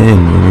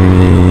wedding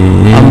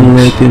ring. I'm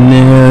looking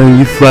at her,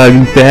 you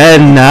fucking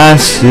bad and I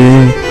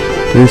see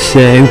this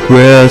ain't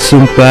real,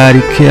 somebody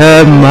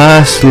cut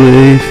my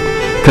sleeve.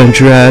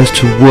 Contrast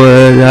to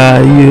what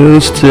I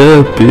used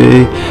to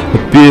be.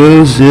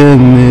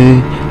 Abusing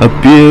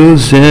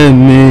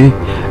me.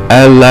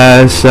 At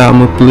last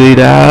I'ma bleed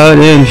out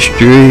in the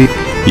street.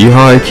 Your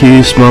heart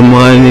keeps my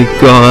money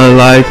going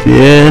like the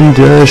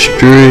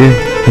industry.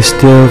 It's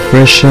still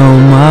fresh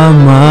on my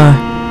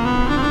mind.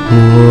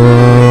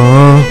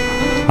 Whoa,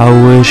 I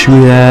wish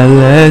we had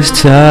less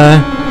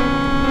time.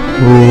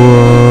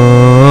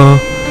 Whoa,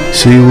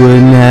 so you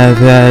wouldn't have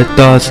had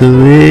thoughts of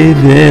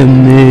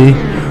leaving me.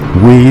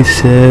 We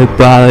said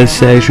bye like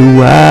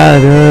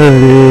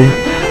sexuality.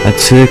 I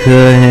took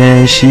her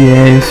hand, she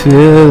ain't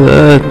feel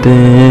a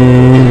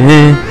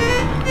thing.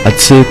 I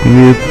took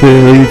me a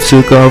pill, you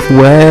took off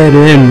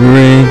wedding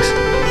rings.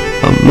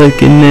 I'm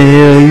looking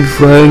at you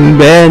fucking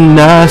bad and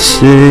I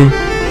see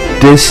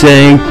this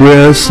ain't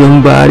real,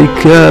 somebody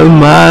cut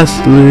my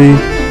sleeve.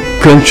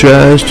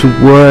 Contrast to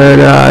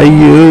what I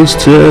used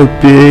to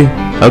be.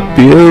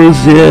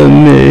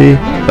 Abusing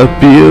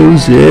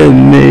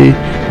me.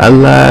 At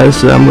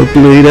last I'ma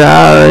bleed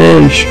out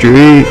in the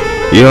street.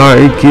 Your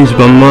heart keeps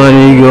my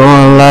money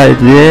going like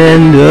the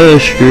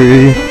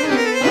industry.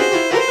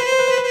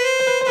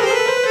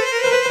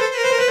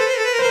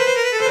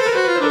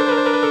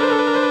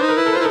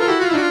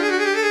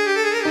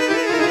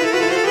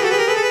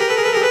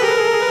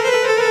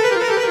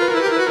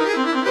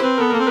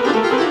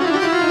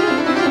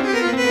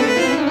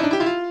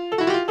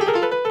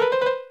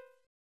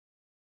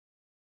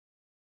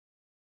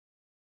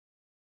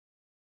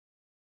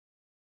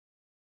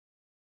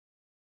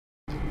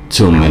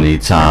 Too many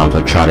times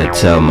I try to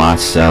tell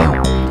myself,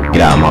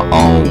 get out my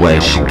own way.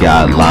 She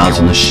got lines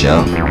on the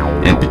shelf,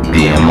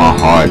 empathy in my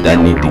heart that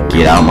need to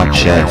get out my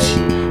chest.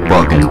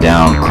 Broken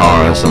down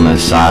cars on the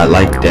side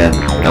like that.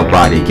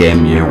 Nobody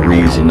gave me a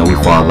reason. No, we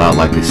fall out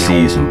like the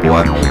season,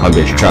 boy. My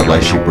bitch trap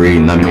like she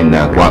breathing. I mean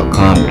that guap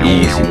come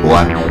easy,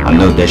 boy. I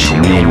know that she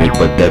need me,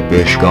 but that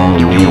bitch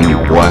gon' leave me,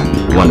 boy.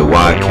 Wonder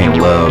why I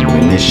can't love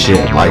me. This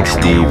shit like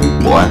Stevie,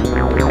 boy.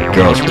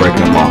 Girls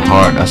breaking my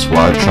heart, that's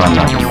why I try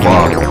not to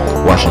fall.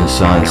 Watching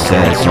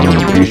sunsets on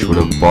the beach with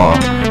a ball.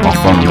 My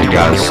family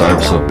got a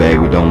service, so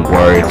baby, don't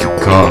worry to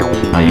call.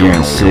 A year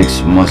and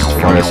 6 months, the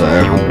furthest I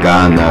ever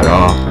gotten at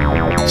all.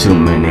 Too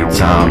many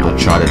times I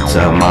try to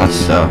tell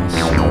myself,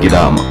 get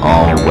out my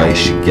own way.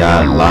 She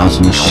got lines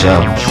on the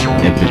shelf,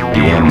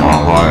 empathy in my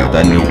heart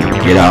that need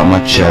to get out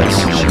my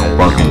chest.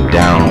 Broken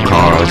down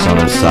cars on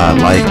the side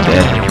like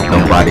that.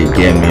 Nobody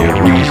gave me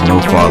a reason.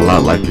 No fall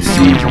out like the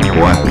season,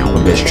 boy.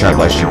 My bitch trap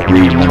like she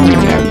breathing. I mean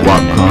that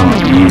guap come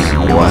easy,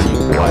 boy.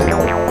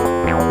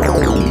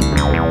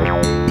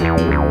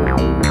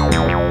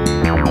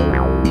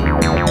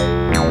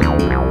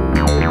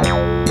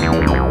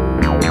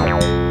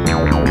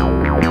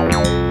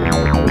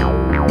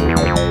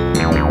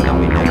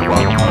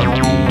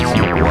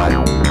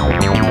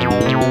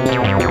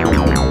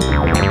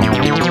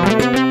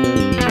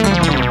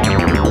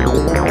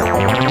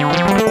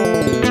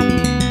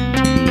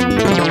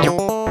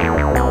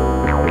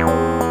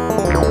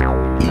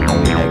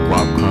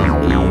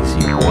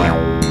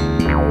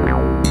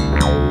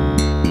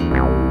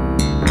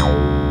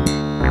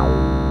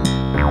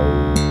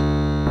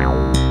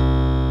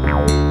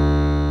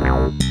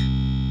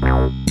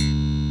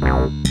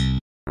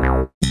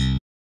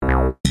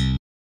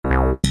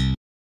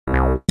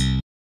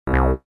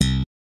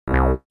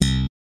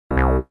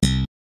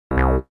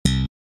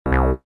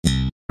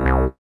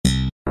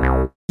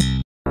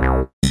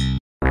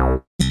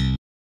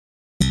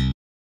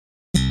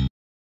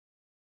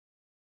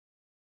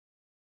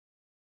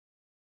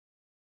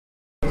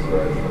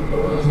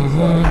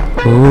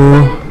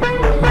 Ooh,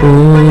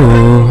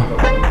 ooh,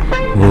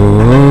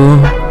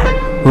 ooh,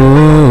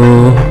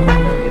 ooh,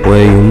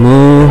 where you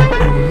move,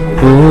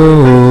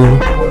 ooh,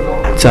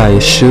 tie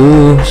your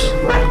shoes,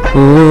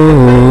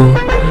 ooh,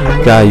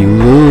 got you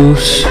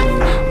loose,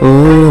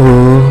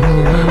 ooh,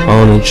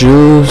 on the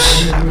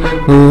juice,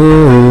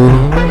 ooh,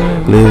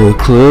 leave a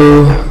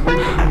clue,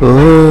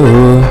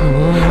 ooh,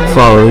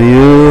 follow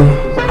you,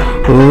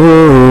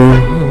 ooh,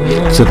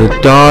 to the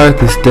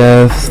darkest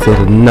depths of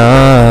the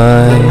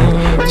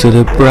night, to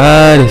the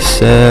brightest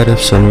set of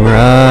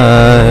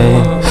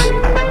sunrise.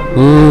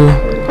 Ooh,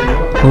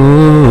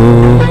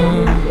 ooh,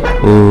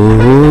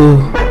 ooh,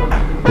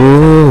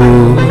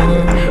 ooh,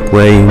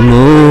 where you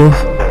move,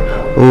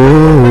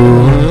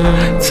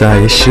 ooh, tie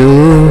your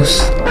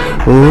shoes,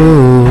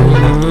 ooh,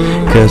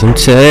 'cause I'm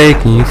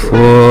taking you for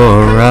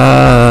a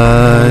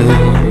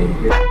ride.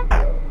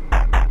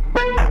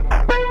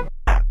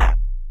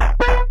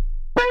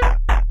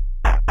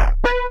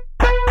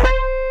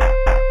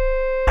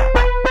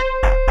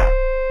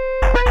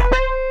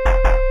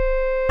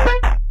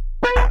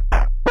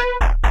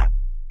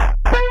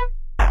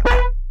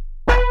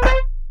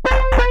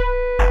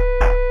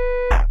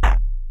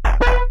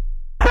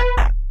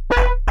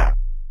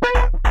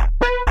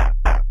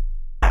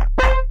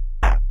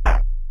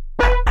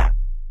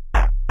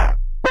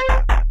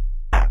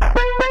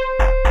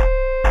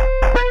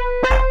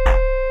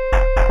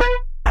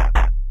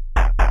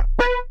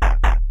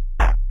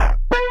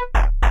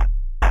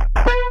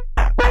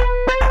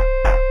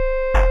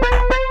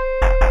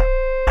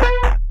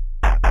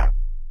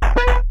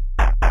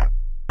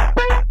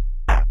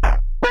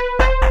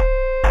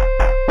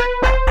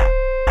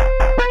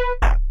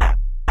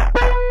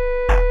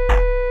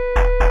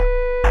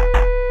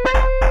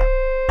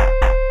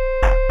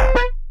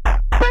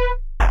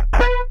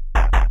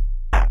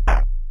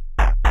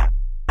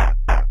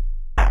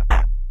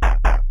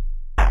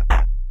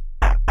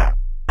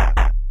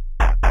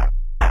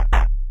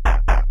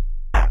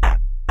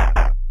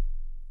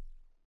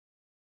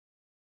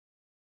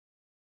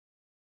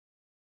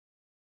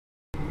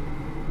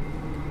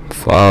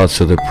 Fall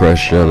to the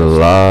pressure of the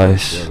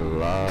lies,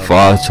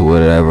 fall to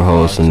whatever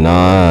holds the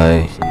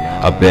night.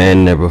 I've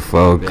been there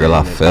before, girl,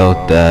 I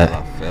felt that.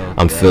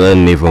 I'm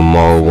feeling even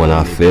more when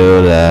I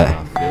feel that.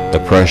 The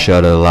pressure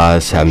of the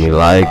lies have me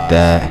like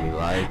that.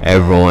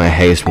 Everyone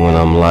hates me when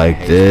I'm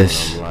like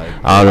this.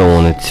 I don't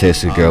wanna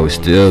kiss a girl, we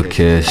still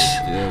kiss.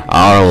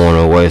 I don't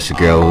wanna waste a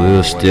girl,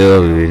 we'll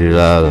still be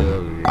together.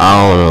 I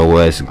don't wanna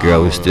waste a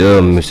girl, we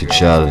still miss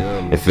each other.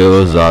 If it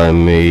was all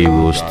in me, we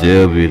will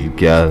still be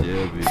together.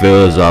 If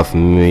it was all for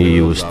me,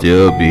 you will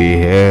still be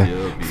here.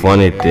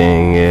 Funny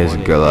thing is,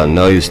 girl, I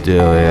know you're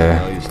still here.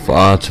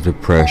 Fall to the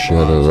pressure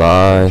of the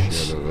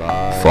lies,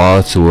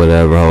 fall to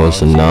whatever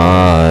holds the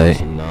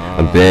night.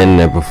 I've been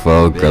there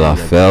before, girl, I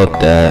felt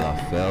that.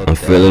 I'm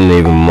feeling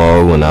even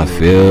more when I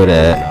feel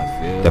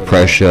that. The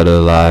pressure of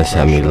the lies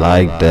have me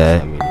like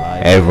that.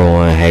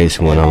 Everyone hates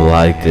when I'm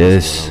like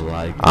this.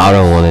 I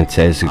don't wanna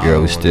taste a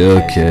girl, we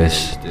still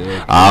kiss.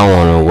 I don't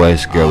wanna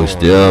waste, girl, we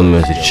still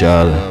miss each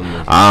other.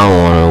 I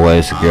don't wanna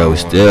waste, girl, we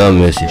still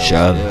miss each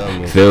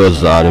other.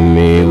 Feels out of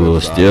me, we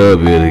will still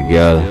be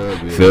together.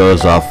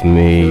 Feels off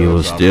me, you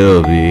will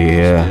still be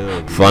here.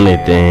 Funny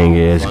thing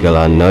is, girl,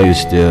 I know you're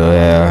still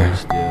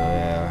here.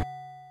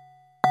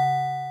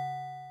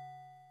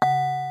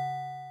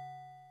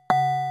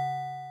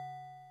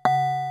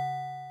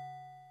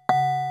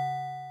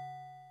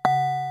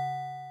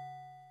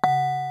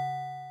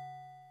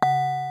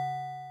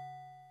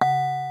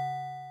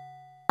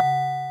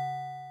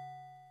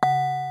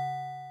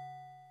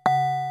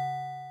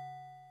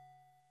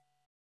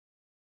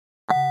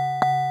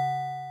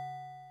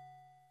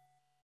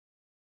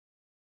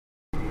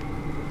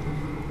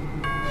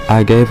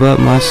 I gave up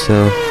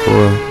myself for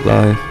a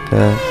life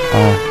that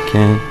I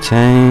can't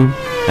tame.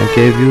 I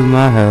gave you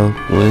my help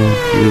when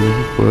you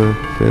were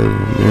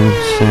feeling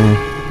insane.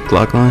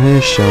 Glock on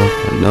his shelf,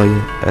 I know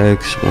your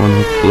ex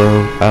wanna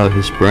blow out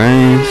his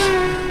brains.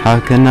 How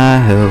can I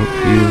help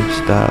you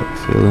stop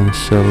feeling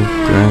so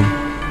grim?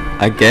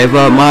 I gave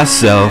up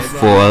myself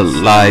for a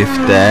life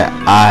that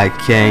I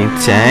can't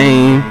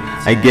tame.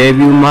 I gave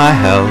you my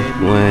help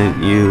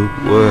when you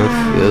were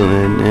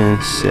feeling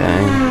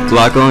insane.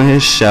 Glock on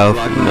his shelf,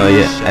 I know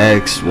your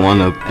ex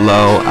wanna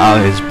blow out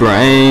his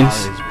brains.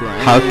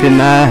 How can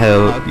I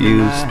help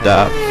you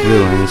stop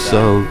feeling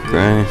so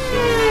grim?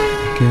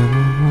 I gave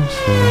up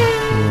myself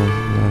for a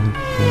life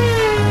that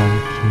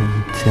I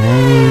can't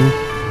tame.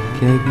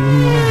 Gave you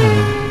my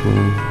help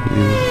when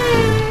you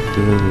were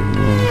feeling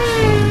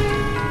insane.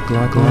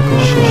 Glock on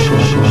his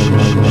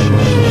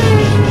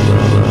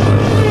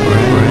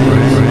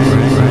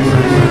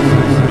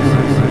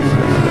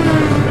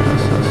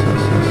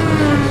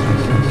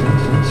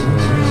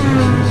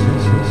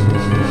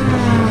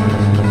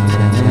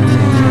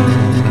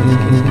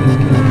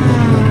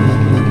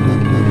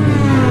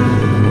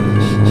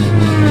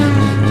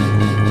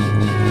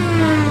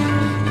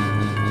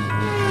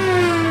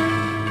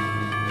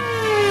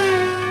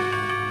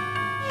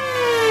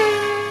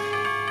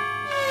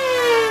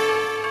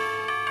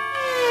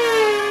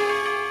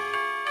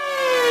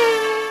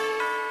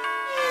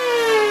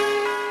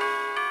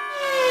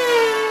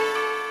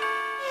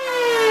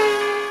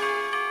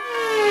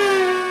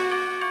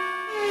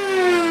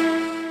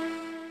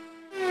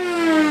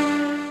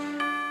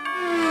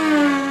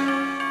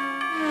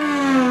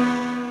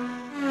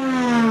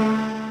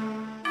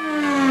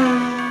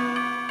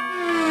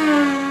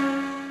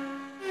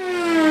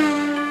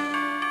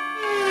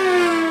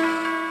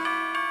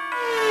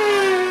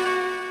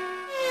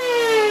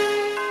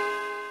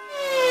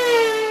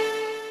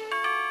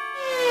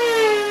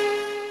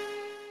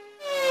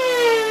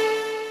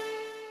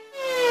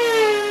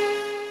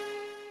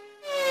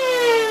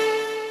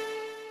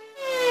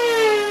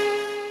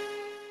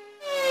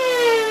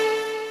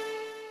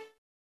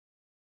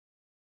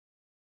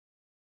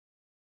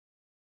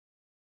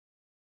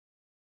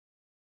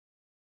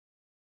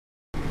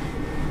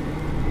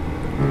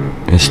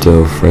It's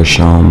still fresh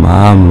on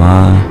my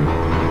mind.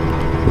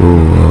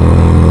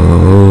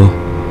 Ooh,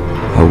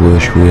 I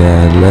wish we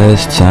had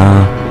less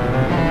time.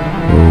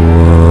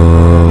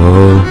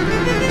 Ooh,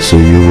 so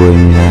you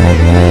wouldn't have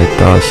had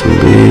thoughts of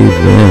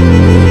leaving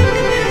me.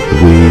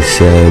 We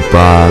said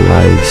bye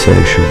like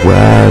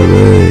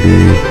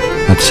sexuality.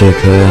 I took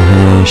her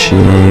hand, she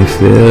ain't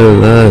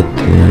feel a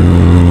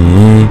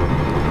thing.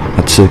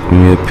 I took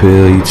me a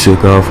pill, you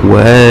took off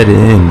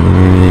wedding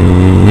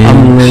ring.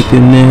 I'm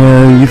looking at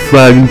her, you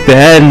fucking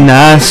bad and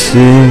I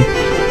see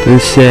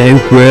this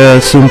ain't real,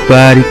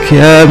 somebody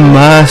cut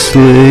my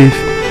sleeve.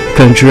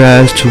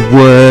 Contrast to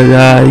what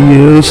I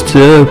used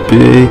to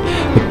be.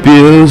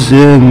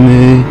 Abusing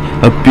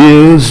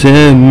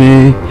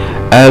me.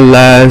 At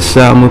last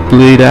I'ma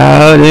bleed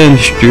out in the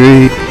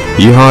street.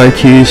 Your heart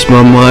keeps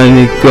my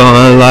money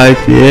going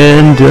like the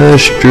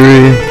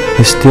industry.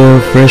 It's still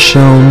fresh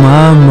on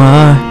my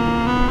mind.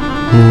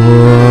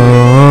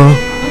 Whoa,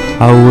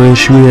 I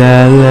wish we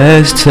had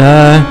less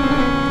time.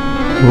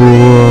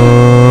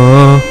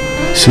 Whoa,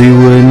 so you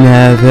wouldn't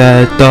have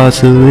had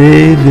thoughts of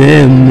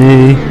leaving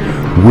me.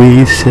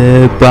 We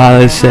said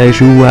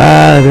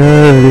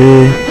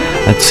bisexuality.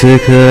 I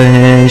took her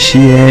hand,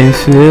 she ain't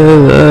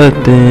feel a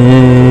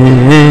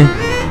thing.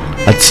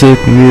 I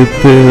took me a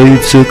pill, you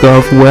took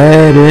off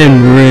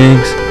wedding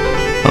rings.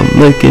 I'm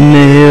looking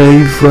at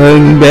you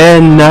fucking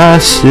bad and I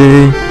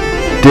see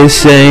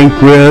this ain't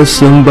real,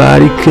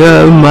 somebody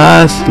cut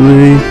my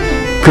sleeve.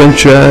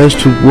 Contrast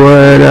to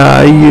what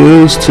I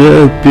used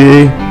to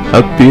be.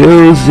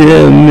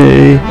 Abusing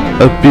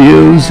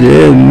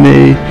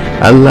me.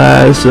 At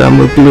last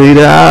I'ma bleed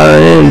out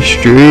in the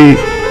street.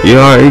 Your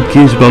heart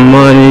keeps my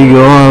money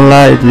going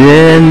like the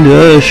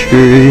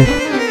industry.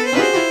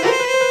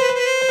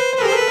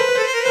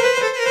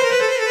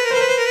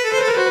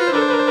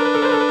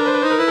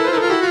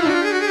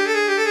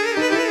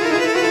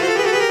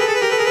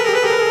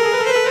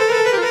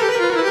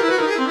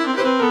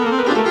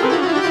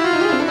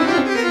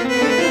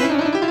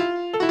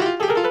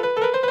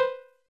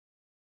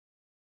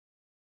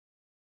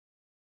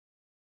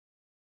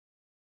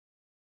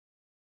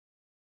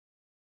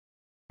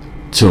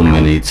 Too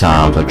many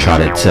times I try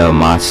to tell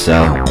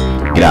myself,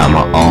 get out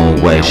my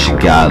own way. She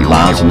got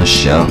lines on the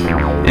shelf,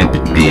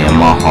 empathy in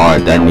my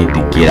heart that need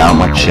to get out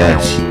my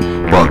chest.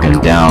 Broken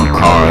down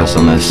cars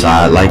on the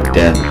side like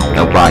that.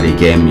 Nobody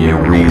gave me a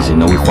reason.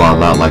 No, we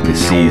fall out like the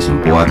season,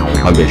 boy.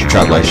 My bitch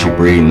trap like she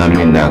breathing. I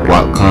mean that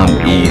guap come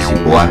easy,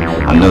 boy.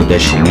 I know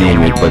that she need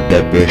me, but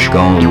that bitch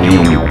gon'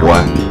 leave me,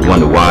 boy.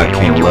 Wonder why I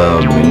can't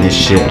love me. This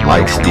shit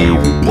like Stevie,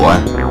 boy.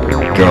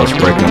 Girls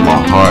breaking my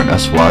heart,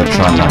 that's why I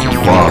try not to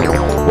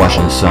fall.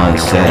 Watching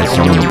sunsets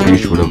on the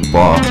beach with a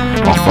ball.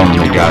 My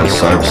family got a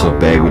service, so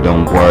baby,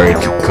 don't worry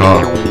to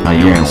call. A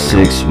year and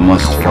 6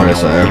 months is the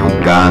furthest I ever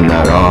gotten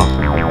at all.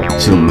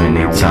 Too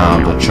many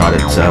times I try to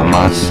tell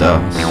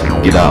myself,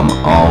 get out my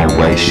own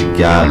way. She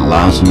got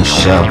lines on the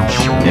shelf,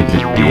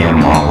 empathy in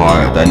my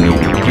heart that need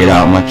to get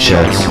out my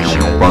chest.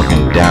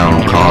 Broken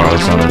down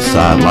cars on the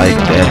side like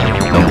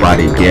that.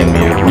 Nobody gave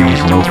me a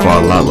reason. No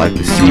fall out like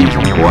the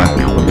season, boy.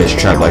 My bitch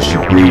trap like she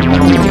breathing. I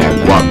mean that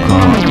guap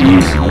come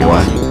easy,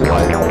 boy.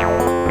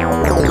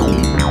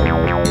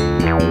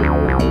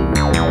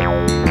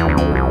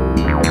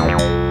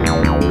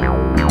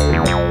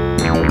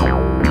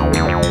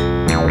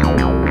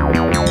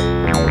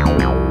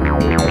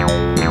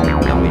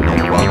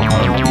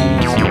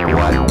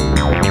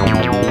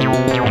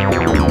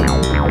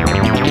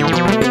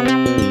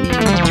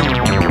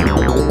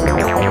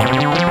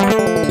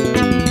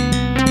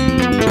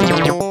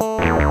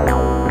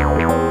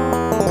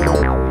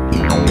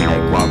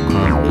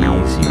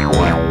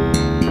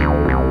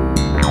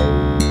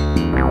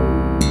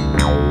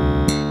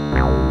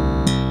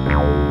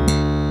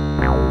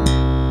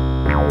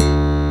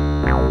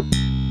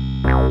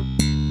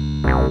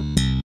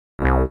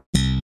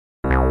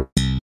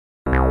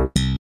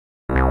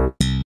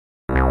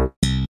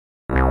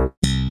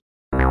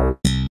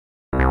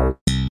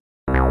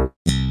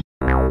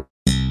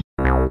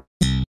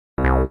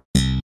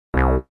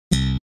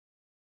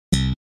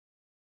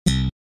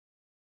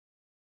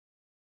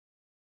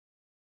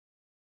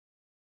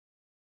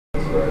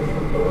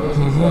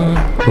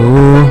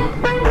 Ooh,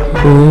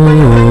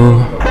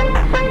 ooh,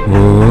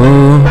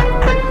 ooh,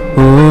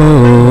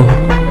 ooh,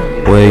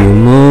 where you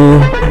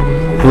move,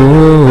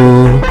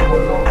 ooh,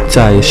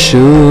 tie your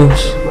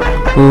shoes,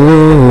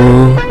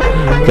 ooh,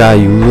 got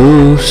you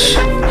loose,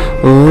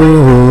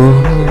 ooh,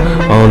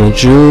 on the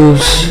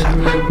juice,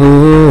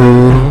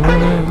 ooh,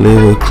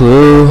 leave a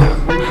clue,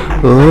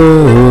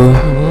 ooh,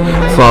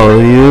 follow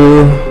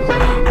you,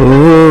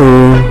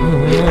 ooh,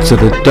 to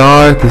the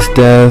darkest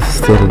depths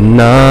of the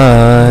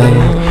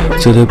night,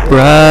 to the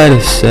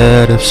brightest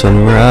set of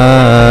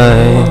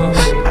sunrise.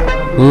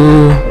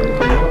 Ooh,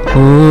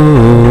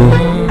 ooh,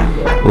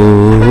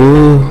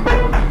 ooh,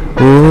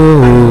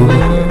 ooh,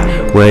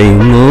 where you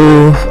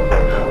move,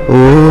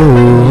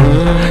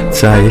 ooh,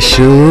 tie your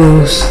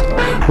shoes,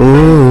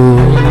 ooh,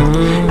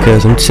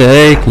 'cause I'm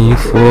taking you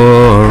for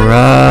a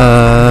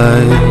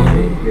ride.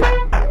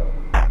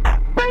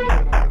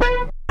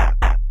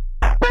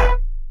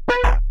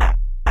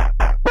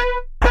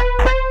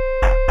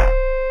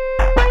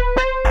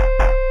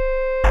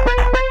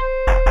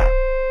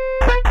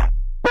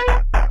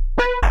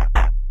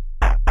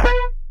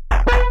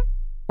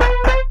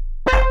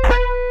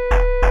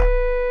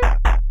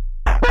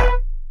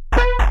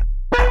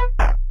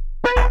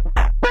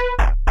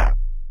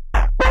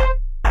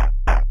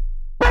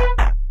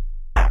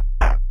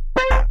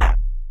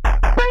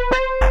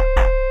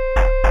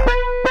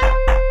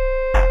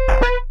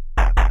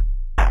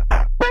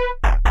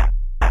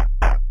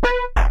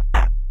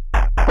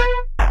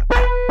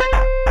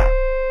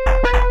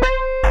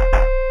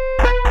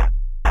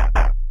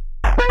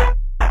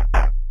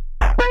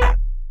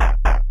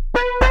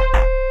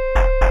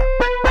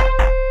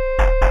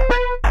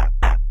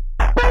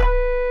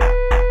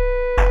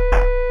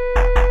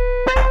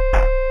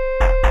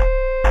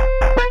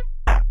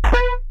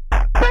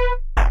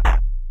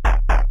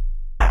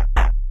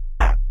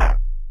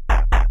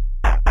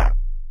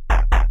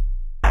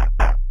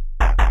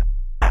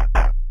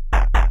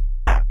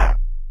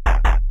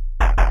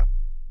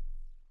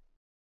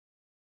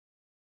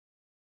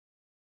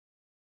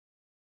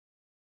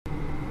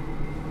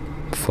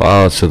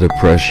 Fall to the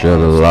pressure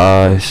of the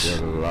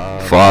lies,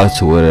 fall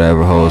to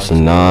whatever holds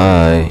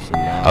tonight.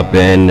 I've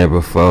been there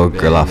before,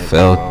 girl, I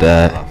felt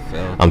that.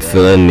 I'm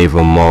feeling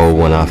even more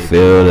when I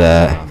feel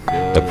that.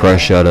 The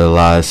pressure of the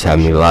lies have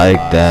me like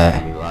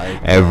that.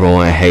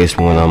 Everyone hates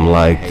me when I'm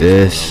like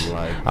this.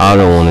 I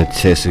don't wanna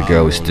text a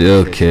girl, we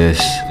still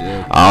kiss.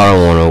 I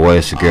don't wanna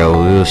waste a girl,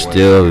 we'll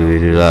still be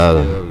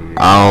together.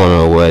 I don't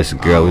wanna waste a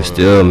girl, we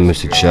still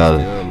miss each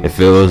other. If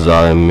it was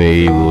all in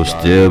me, we will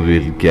still be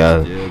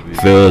together.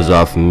 If it was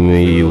all for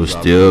me, you would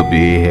still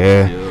be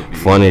here.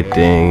 Funny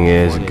thing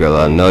is, girl,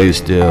 I know you're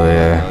still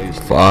here.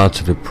 Fall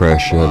to the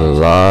pressure of the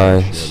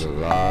lies,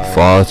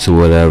 fall to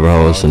whatever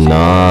holds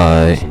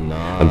tonight.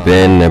 I've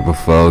been there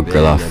before,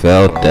 girl, I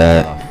felt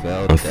that.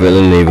 I'm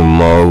feeling even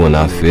more when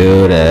I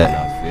feel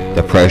that.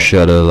 The pressure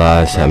of the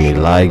lies have me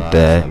like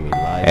that.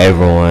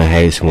 Everyone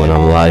hates when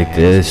I'm like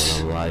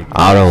this.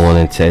 I don't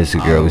wanna taste a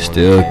girl, we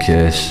still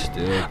kiss.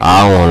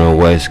 I don't wanna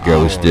waste a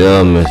girl, we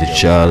still miss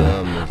each other.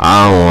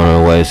 I don't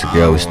wanna waste a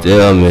girl, we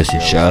still miss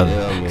each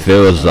other.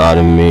 Feels off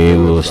to me,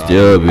 we will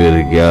still be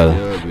together.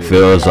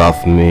 Feels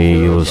off of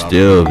me, you will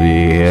still be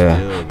here.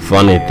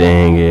 Funny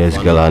thing is,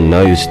 girl, I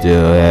know you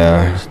still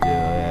here.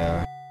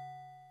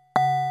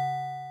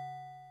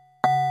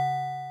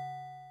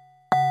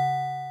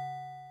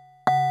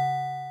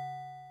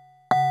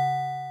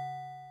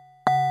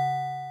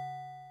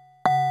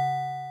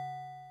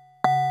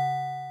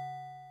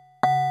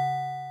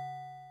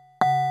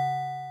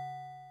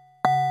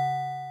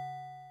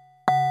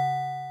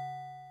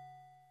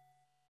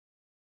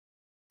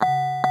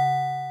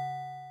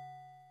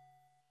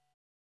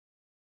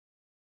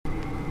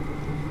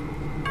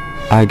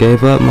 I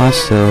gave up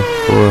myself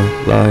for a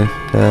life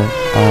that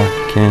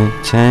I can't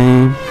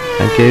tame.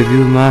 I gave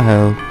you my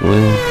help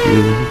when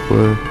you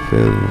were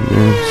feeling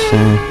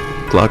insane.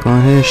 Glock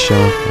on his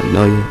shelf, I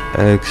know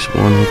your ex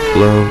wanna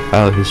blow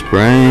out his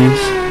brains.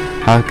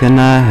 How can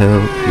I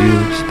help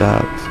you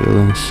stop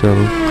feeling so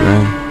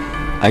grim?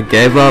 I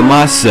gave up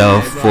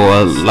myself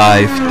for a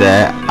life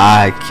that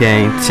I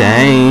can't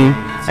tame.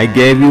 I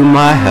gave you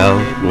my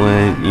help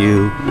when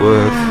you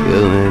were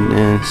feeling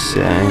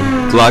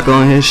insane. Glock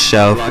on his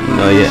shelf, I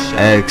know your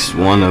ex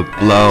wanna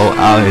blow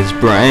out his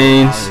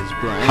brains.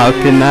 How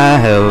can I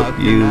help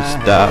you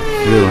stop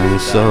feeling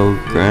so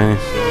grim? I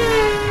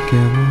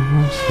gave up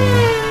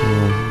myself for a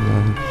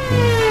life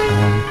that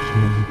I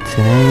can't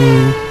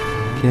tame.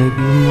 Gave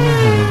you my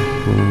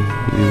help when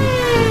you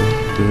were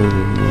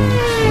feeling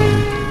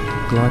insane.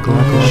 Glock on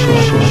his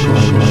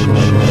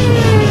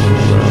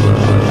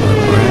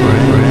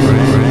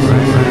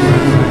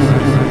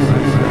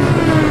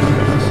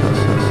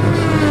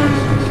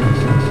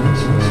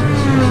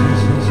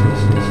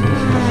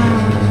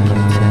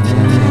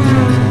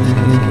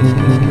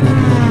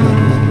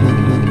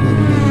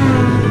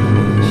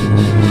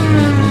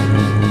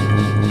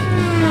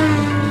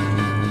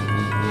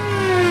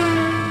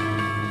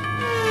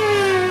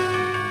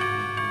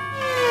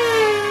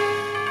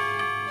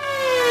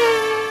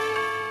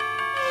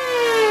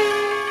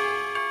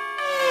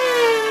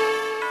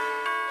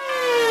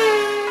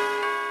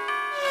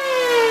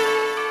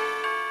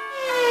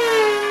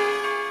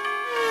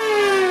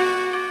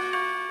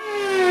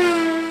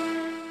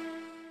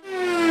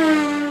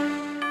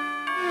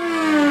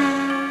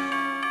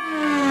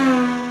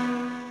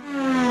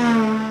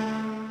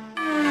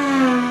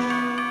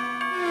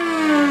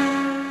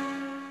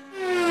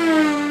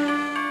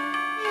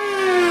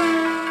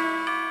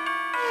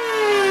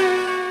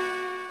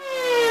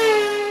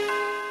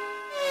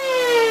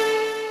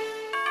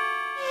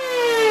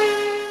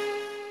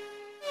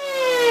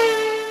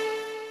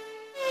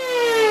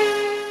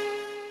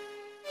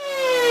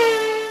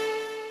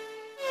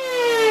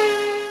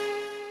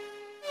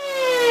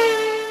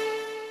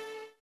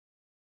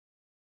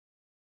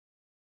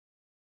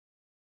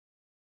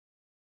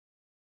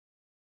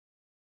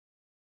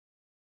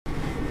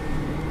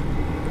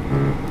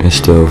It's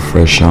still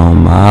fresh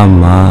on my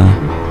mind.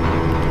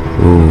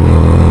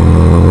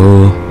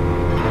 Ooh,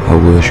 I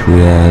wish we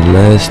had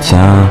less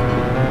time.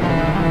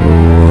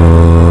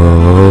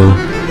 Ooh,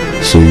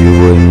 so you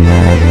wouldn't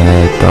have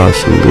had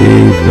thoughts of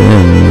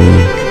leaving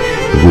me.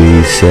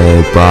 We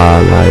said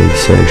bye like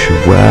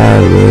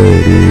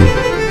sexuality.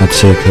 I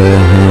took her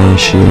hand,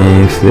 she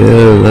ain't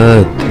feel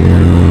a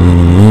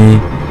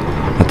thing.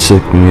 I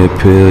took me a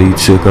pill, you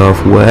took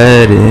off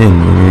wedding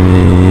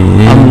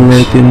ring. I'm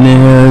looking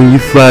at her, you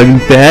fucking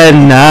bad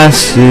and I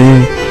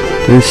see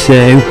this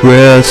ain't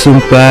real,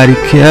 somebody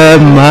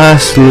cut my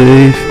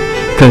sleeve.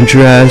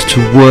 Contrast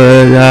to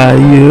what I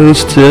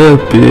used to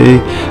be.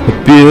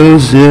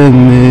 Abusing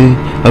me,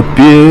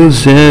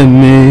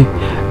 abusing me.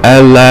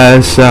 At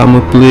last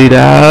I'ma bleed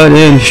out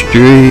in the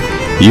street.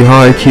 Your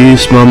heart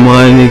keeps my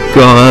money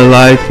going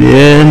like the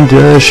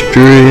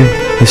industry.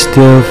 It's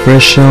still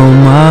fresh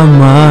on my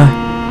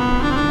mind.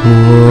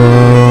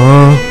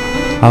 Whoa,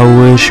 I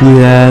wish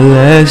we had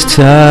less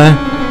time.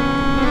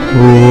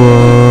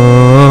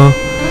 Whoa,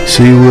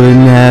 so you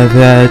wouldn't have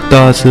had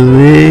thoughts of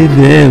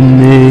leaving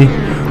me.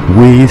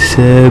 We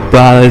said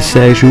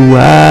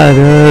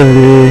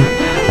bisexuality.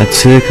 I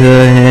took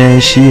her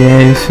hand, she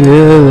ain't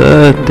feel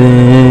a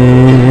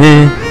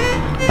thing.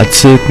 I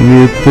took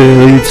me a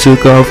pill, you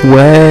took off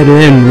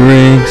wedding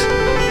rings.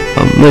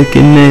 I'm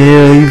looking at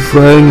you, you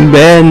fucking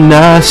bad and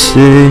I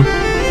see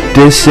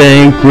this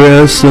ain't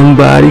real,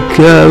 somebody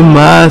cut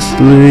my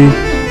sleeve.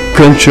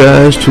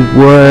 Contrast to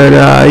what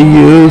I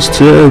used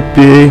to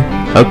be.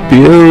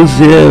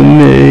 Abusing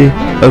me,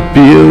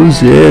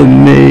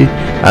 abusing me.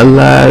 At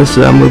last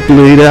I'ma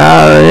bleed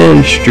out in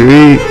the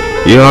street.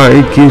 Your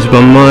heart keeps my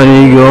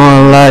money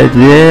going like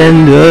the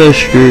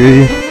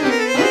industry.